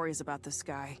stories about this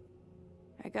guy.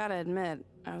 I gotta admit,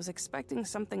 I was expecting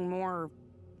something more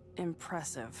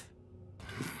impressive.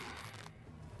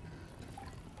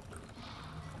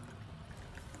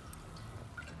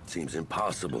 Seems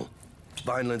impossible.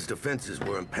 Vineland's defenses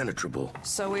were impenetrable.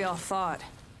 So we all thought.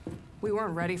 We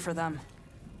weren't ready for them.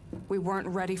 We weren't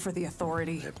ready for the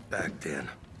Authority. They're back then.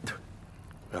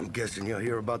 I'm guessing you'll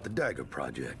hear about the Dagger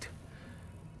Project.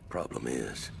 Problem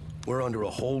is, we're under a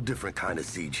whole different kind of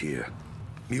siege here.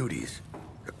 Muties.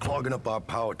 They're clogging up our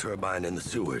power turbine in the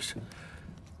sewers.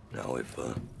 Now, if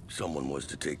someone was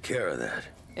to take care of that...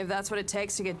 If that's what it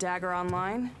takes to get Dagger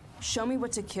online, show me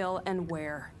what to kill and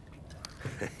where.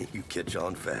 You catch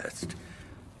on fast.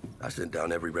 I sent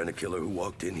down every rent-a-killer who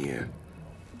walked in here,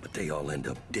 but they all end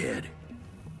up dead.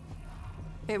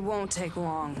 It won't take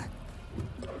long.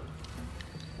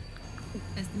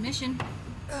 There's the mission.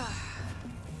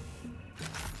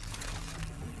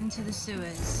 Into the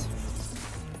sewers.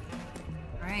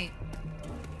 Right.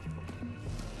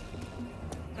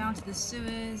 Down to the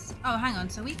sewers. Oh, hang on.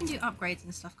 So we can do upgrades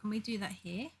and stuff. Can we do that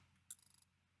here?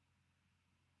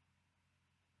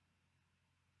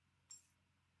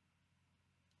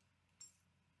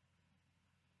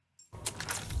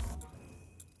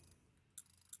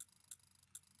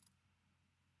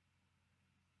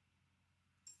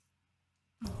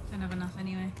 Don't have enough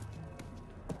anyway.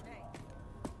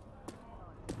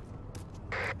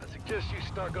 I suggest you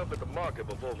stock up at the market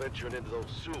before venturing into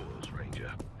those sewers,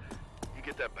 Ranger. You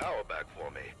get that power back for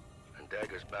me, and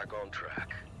Dagger's back on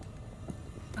track.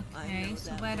 Okay,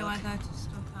 so where do I go to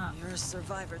stock up? You're a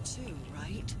survivor too,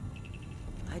 right?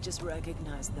 I just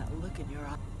recognized that look in your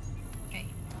eye. Okay,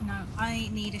 no, I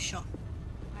need a shop.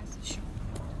 Where's the shop?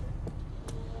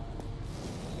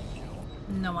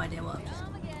 No idea what.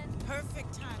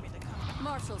 Perfect timing to come.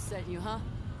 Marshall sent you, huh?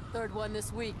 Third one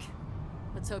this week.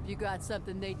 Let's hope you got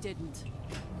something they didn't.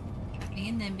 Me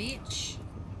and then, bitch.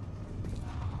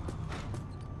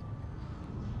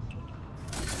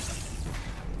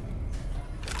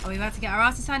 Are we about to get our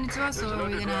asses handed to us, There's or an are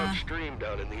we underground gonna... stream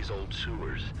down in these old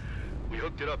sewers. We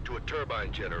hooked it up to a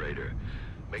turbine generator.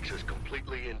 Makes us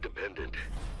completely independent.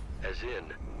 As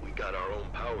in, we got our own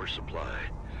power supply.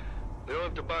 We don't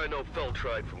have to buy no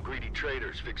feltrite from greedy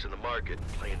traders fixing the market and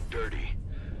playing dirty.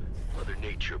 Mother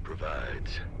Nature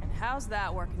provides. And how's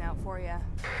that working out for you?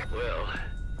 Well,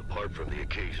 apart from the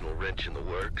occasional wrench in the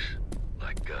works,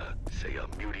 like, say a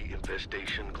mutie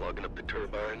infestation clogging up the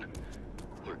turbine,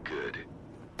 we're good.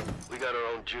 We got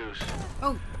our own juice.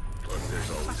 Oh. Plus,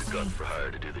 there's always a gun for hire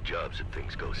to do the jobs if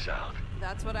things go south.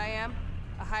 That's what I am?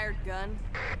 A hired gun?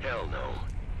 Hell no.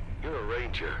 You're a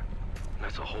ranger. And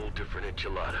that's a whole different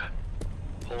enchilada.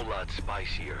 Whole lot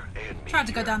spicier and meatier. Tried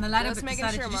to go down the ladder, Just but making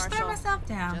decided sure, to just throw Marshall. myself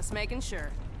down. Just making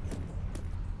sure.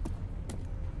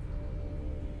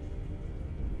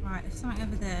 Alright, there's something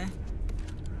over there.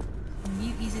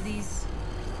 Muties are these...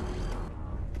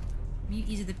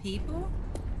 Muties are the people?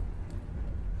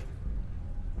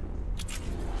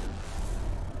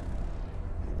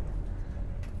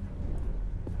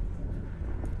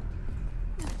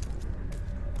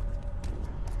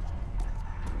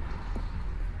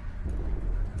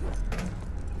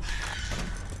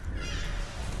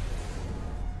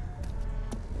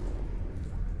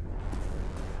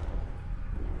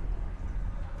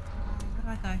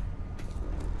 Where do I go?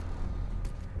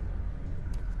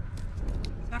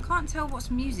 can't tell what's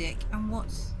music and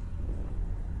what's...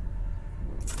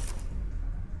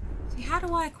 See, how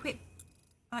do I equip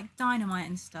like dynamite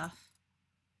and stuff?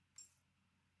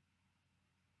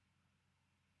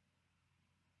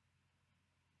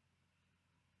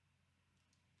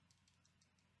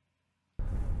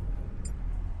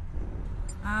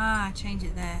 Ah, change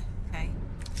it there. Okay.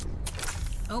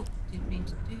 Oh, didn't mean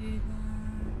to do that.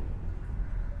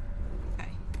 Okay.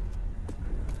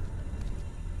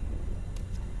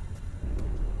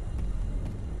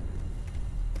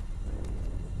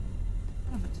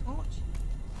 I have a torch.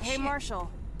 Hey, Shit. Marshall.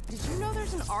 Did you know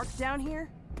there's an ark down here?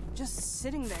 Just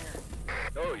sitting there.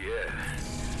 Oh, yeah.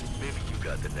 Maybe you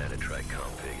got the nanotrite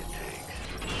config it takes.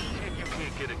 See if you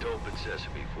can't get it to open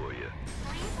sesame for you.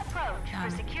 Please approach for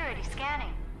security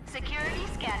scanning. Security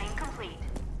scanning complete.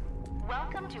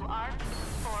 Welcome to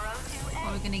R402A. What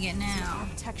are we gonna get now?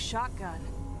 Tech shotgun.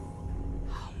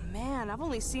 Oh man, I've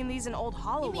only seen these in old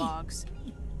hollow logs.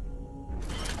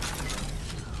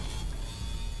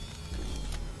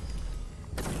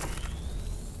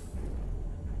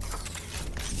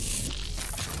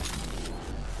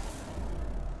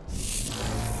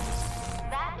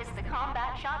 That is the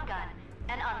combat shotgun.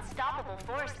 An unstoppable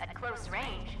force at close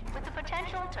range, with the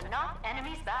potential to knock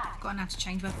enemies back. Gotta have to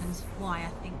change weapons. Why, I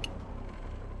think.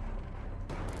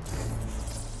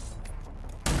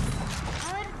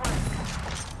 Good work.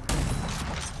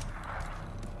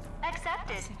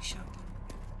 Accepted.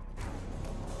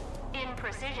 In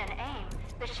precision aim,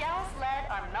 the shell's lead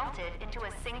are melted into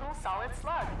a single solid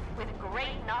slug with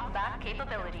great knockback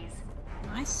capabilities.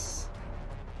 Nice.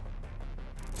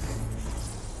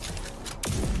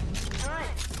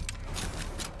 Good.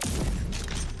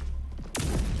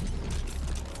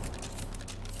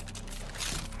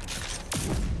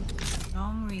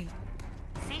 Long read.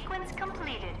 Sequence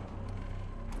completed.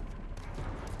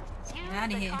 Use Get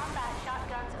outta the here. combat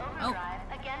shotgun's overdrive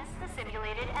against the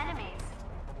simulated enemies.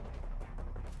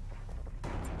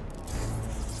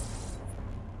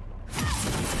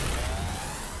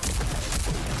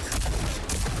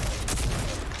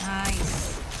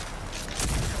 Nice.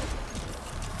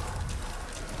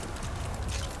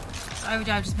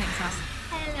 Overdrive just makes us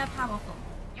hella powerful.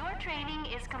 Your training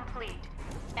is complete.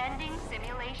 Ending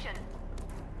simulation.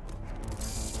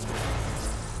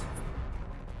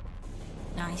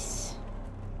 Nice.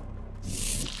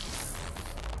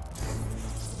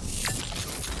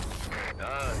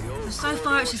 So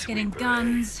far it's just getting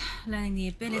guns, learning the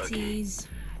abilities.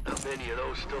 How many of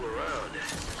those still around?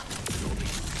 Only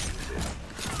use it.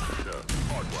 It's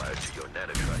hardwired to your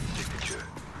nanotrite signature.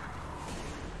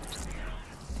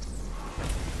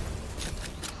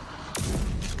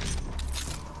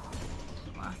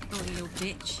 Oh, I thought, you little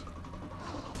bitch.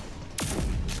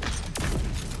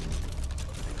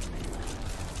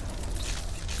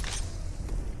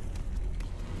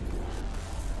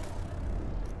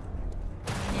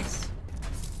 Yes.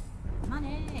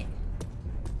 Money.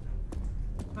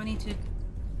 Do I need to...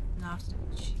 No, I have to...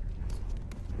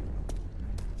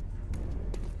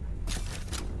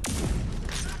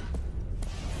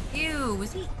 Ew,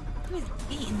 was he was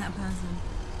eating that person?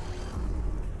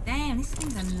 Damn, these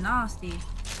things are nasty.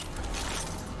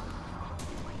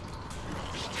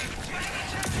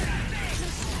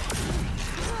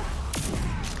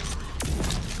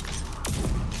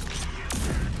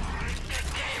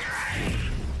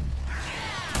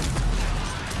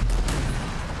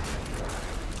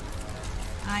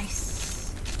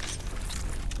 Nice.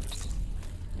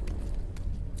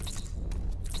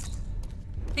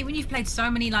 I think when you've played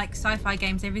so many like sci-fi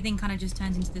games, everything kind of just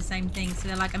turns into the same thing. So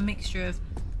they're like a mixture of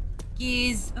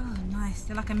gears. Oh, nice.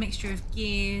 They're like a mixture of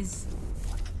gears,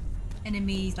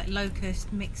 enemies, like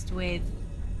Locust mixed with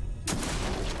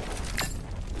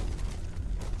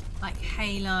like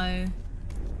Halo.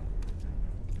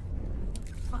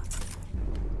 Fuck.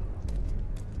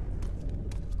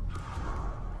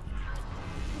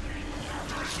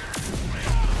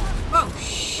 Whoa,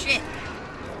 shit.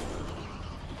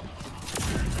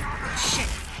 Shit.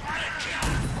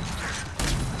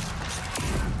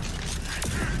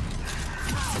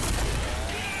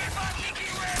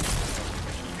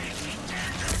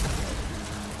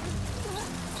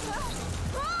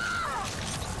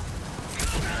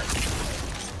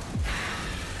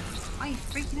 Why are you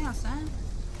freaking out, son?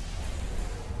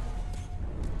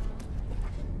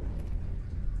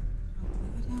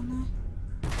 Down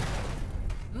there.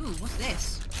 Ooh, what's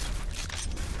this?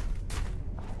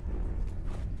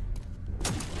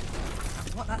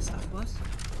 What that stuff was.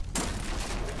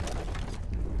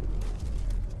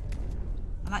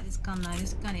 I like this gun though.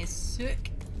 This gun is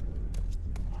sick.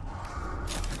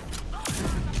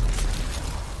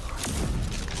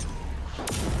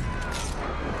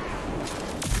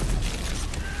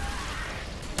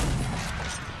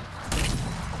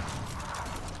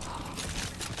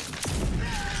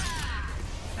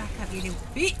 You little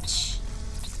bitch.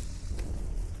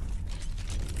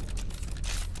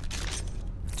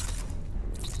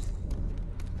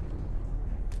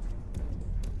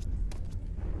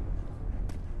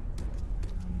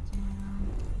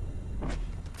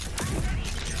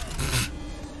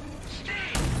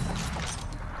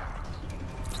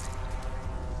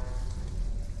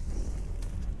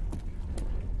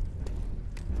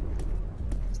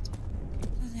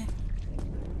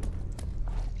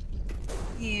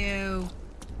 Ew.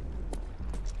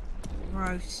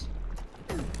 Gross.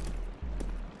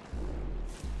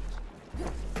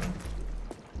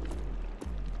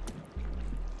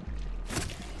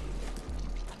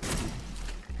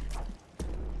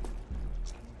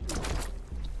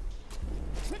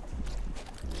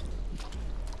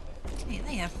 Hey,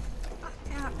 they have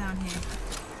fucked out down here.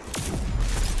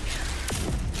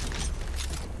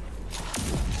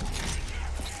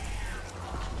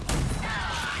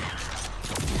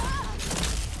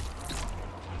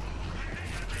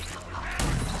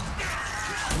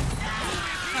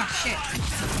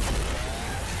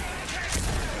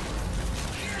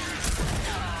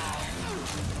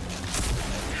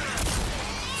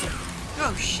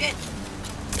 Oh shit.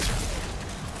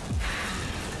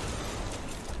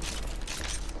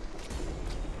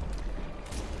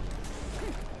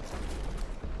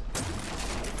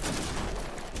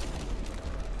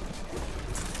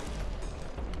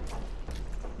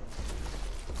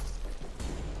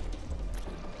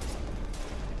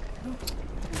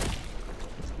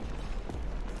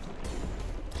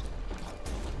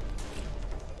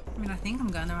 I mean, I think I'm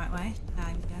going the right way. There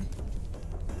we go.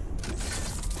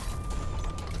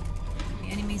 The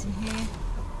enemies in here.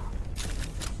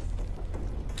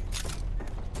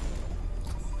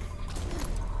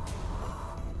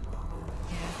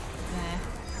 Yeah, there.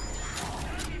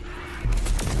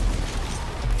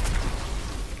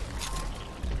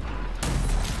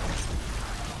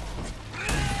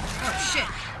 Oh shit.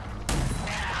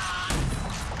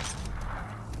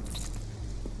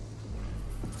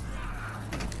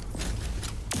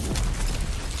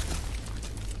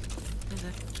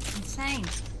 Insane.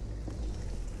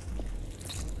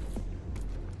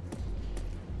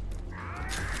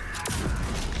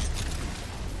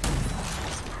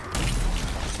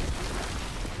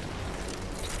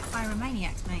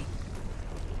 Pyromaniacs, mate.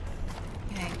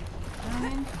 Okay,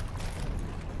 going.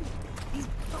 These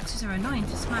boxes are annoying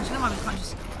to smash. I don't know why we can't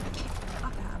just kick the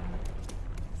fuck out of them.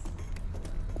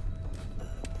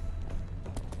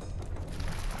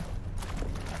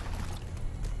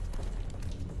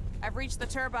 I've reached the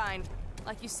turbine.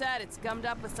 Like you said, it's gummed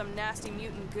up with some nasty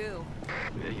mutant goo.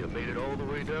 Yeah, you made it all the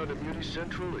way down to Beauty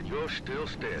Central and you're still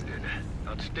standing.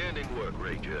 Outstanding work,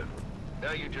 Ranger.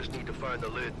 Now you just need to find the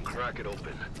lid and crack it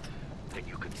open. Then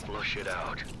you can flush it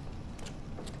out.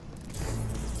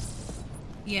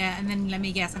 Yeah, and then let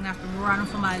me guess, I'm gonna have to run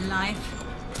for my life.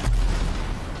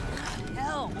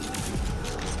 Hell!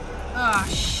 Oh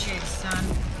shit, son.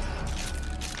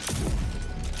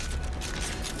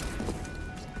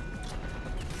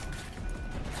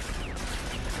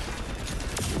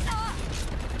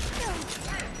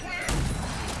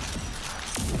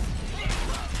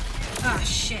 Oh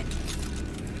shit.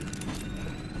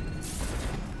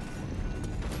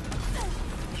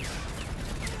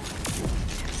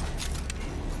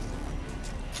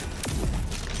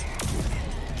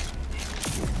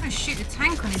 I'm gonna shoot a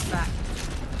tank on his back.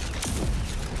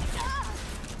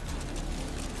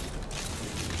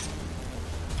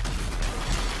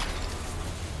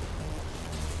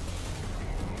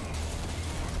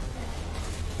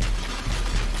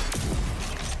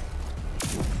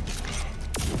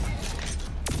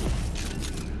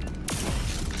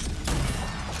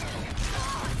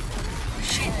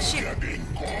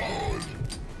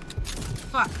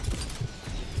 Fuck.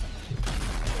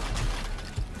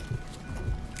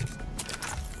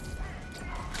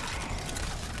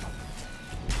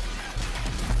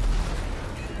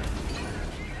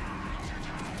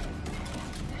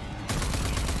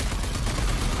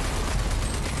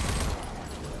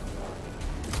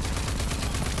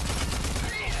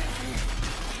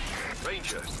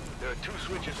 Ranger, there are 2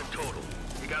 switches in total.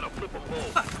 You gotta flip them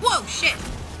both. Fuck. Whoa, shit.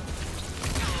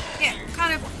 Yeah,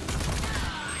 kind of.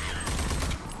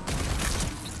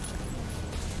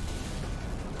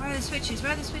 Where are the switches?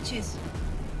 Where are the switches?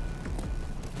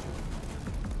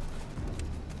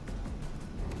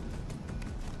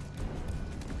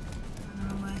 I don't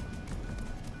know where.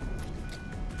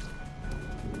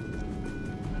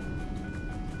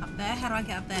 Up there? How do I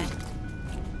get up there?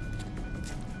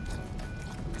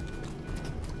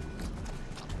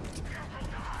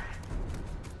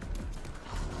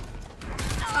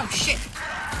 Oh shit!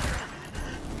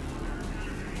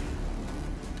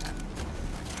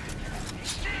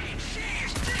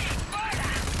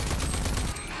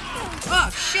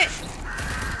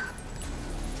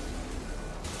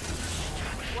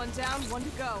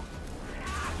 go.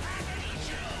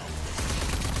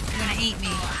 You're gonna eat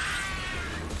me.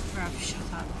 Bruv,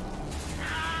 shut up.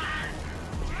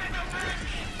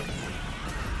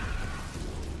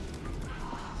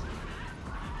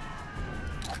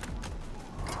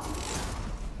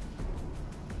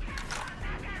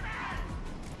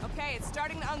 Okay, it's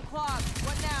starting to unclog.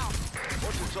 What now?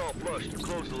 Once it's all flushed,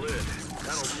 close the lid.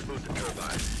 That'll reboot the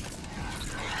turbine.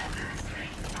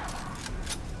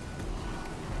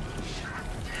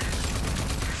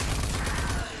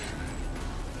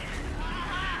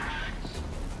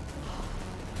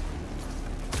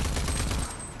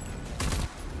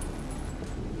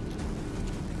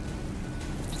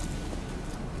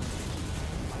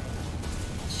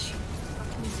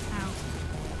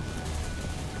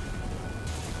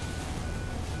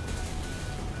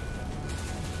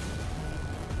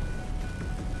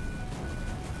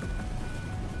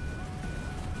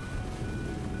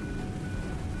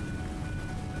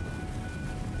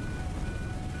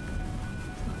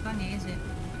 Funny, is it?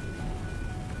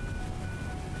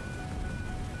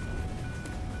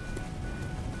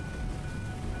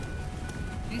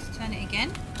 Please turn it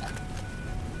again.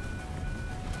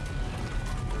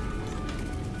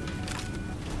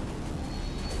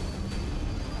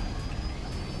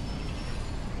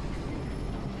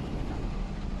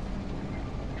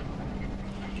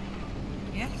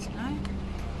 Yes, no?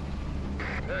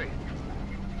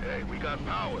 Hey, we got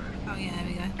power. Oh yeah, there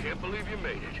we go. Can't believe you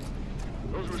made it.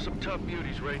 Those were some tough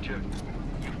beauties, Ranger.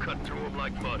 You cut through them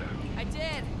like butter. I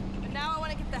did, but now I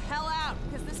want to get the hell out,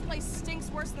 because this place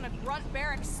stinks worse than a grunt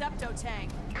barrack septo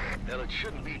tank. Hell, it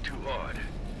shouldn't be too hard.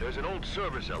 There's an old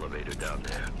service elevator down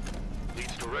there.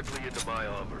 Leads directly into my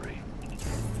armory.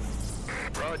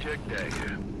 Project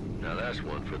Dagger. Now that's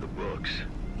one for the books.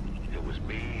 It was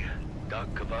me, Doc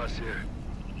Cavassier,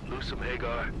 Lusum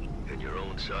Hagar, and your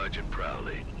own Sergeant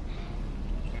Prowley.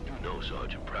 You do know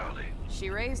Sergeant Prowley. She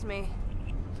raised me.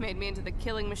 Made me into the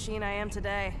killing machine I am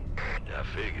today. I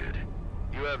figured.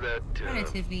 You have that,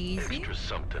 Relatively easy. extra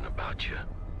something about you.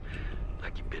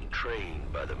 Like you've been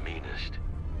trained by the meanest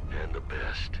and the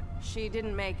best. She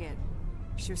didn't make it.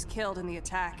 She was killed in the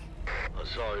attack. I'm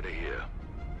sorry to hear.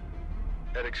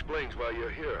 That explains why you're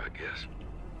here, I guess.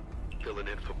 Filling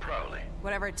in for Prowley.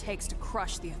 Whatever it takes to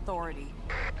crush the authority.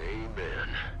 Amen.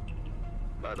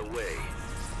 By the way,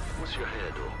 what's your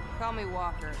handle? Call me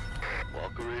Walker.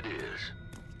 Walker it is.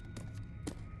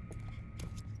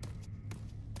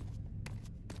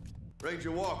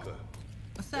 Ranger Walker.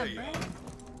 What's up, bro?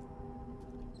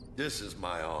 This is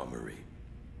my armory,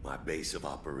 my base of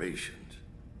operations.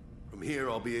 From here,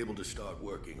 I'll be able to start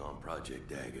working on Project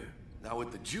Dagger. Now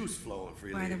with the juice flowing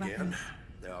freely Where are the again, weapons?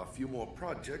 there are a few more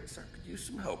projects I could use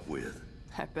some help with.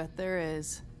 I bet there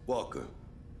is. Walker,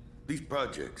 these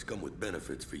projects come with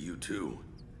benefits for you too.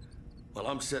 While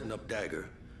I'm setting up Dagger,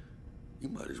 you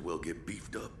might as well get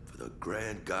beefed up for the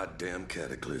grand goddamn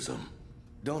cataclysm.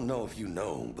 Don't know if you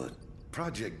know, but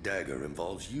Project Dagger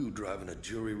involves you driving a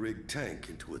jury-rigged tank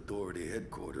into Authority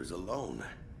headquarters alone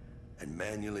and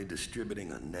manually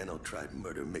distributing a nanotrite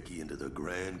murder Mickey into the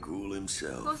Grand Ghoul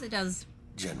himself. Of course it does.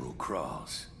 General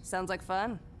Cross. Sounds like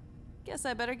fun. Guess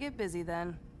I better get busy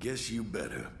then. Guess you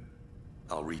better.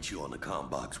 I'll reach you on the comm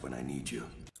box when I need you.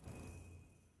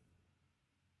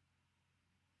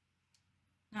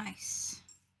 Nice.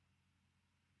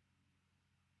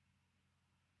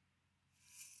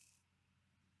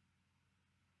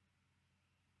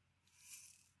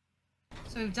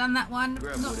 So we've done that one,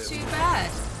 not too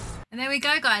bad. And there we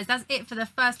go, guys. That's it for the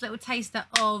first little taster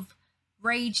of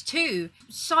Rage 2.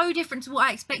 So different to what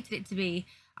I expected it to be.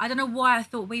 I don't know why I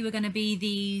thought we were going to be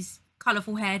these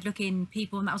colourful haired looking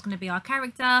people and that was going to be our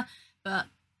character. But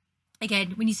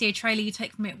again, when you see a trailer, you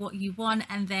take from it what you want.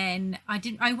 And then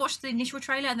I watched the initial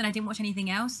trailer and then I didn't watch anything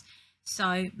else.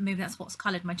 So maybe that's what's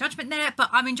coloured my judgment there. But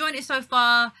I'm enjoying it so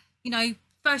far. You know,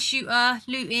 first shooter,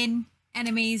 looting,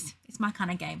 enemies, it's my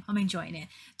kind of game. I'm enjoying it.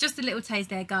 Just a little taste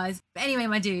there, guys. But anyway,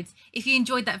 my dudes, if you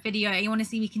enjoyed that video and you want to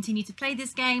see me continue to play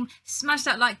this game, smash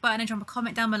that like button and drop a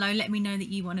comment down below. Let me know that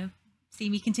you want to see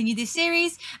me continue this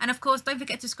series. And of course, don't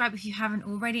forget to subscribe if you haven't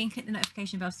already and click the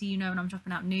notification bell so you know when I'm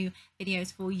dropping out new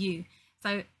videos for you.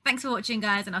 So thanks for watching,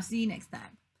 guys, and I'll see you next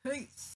time. Peace.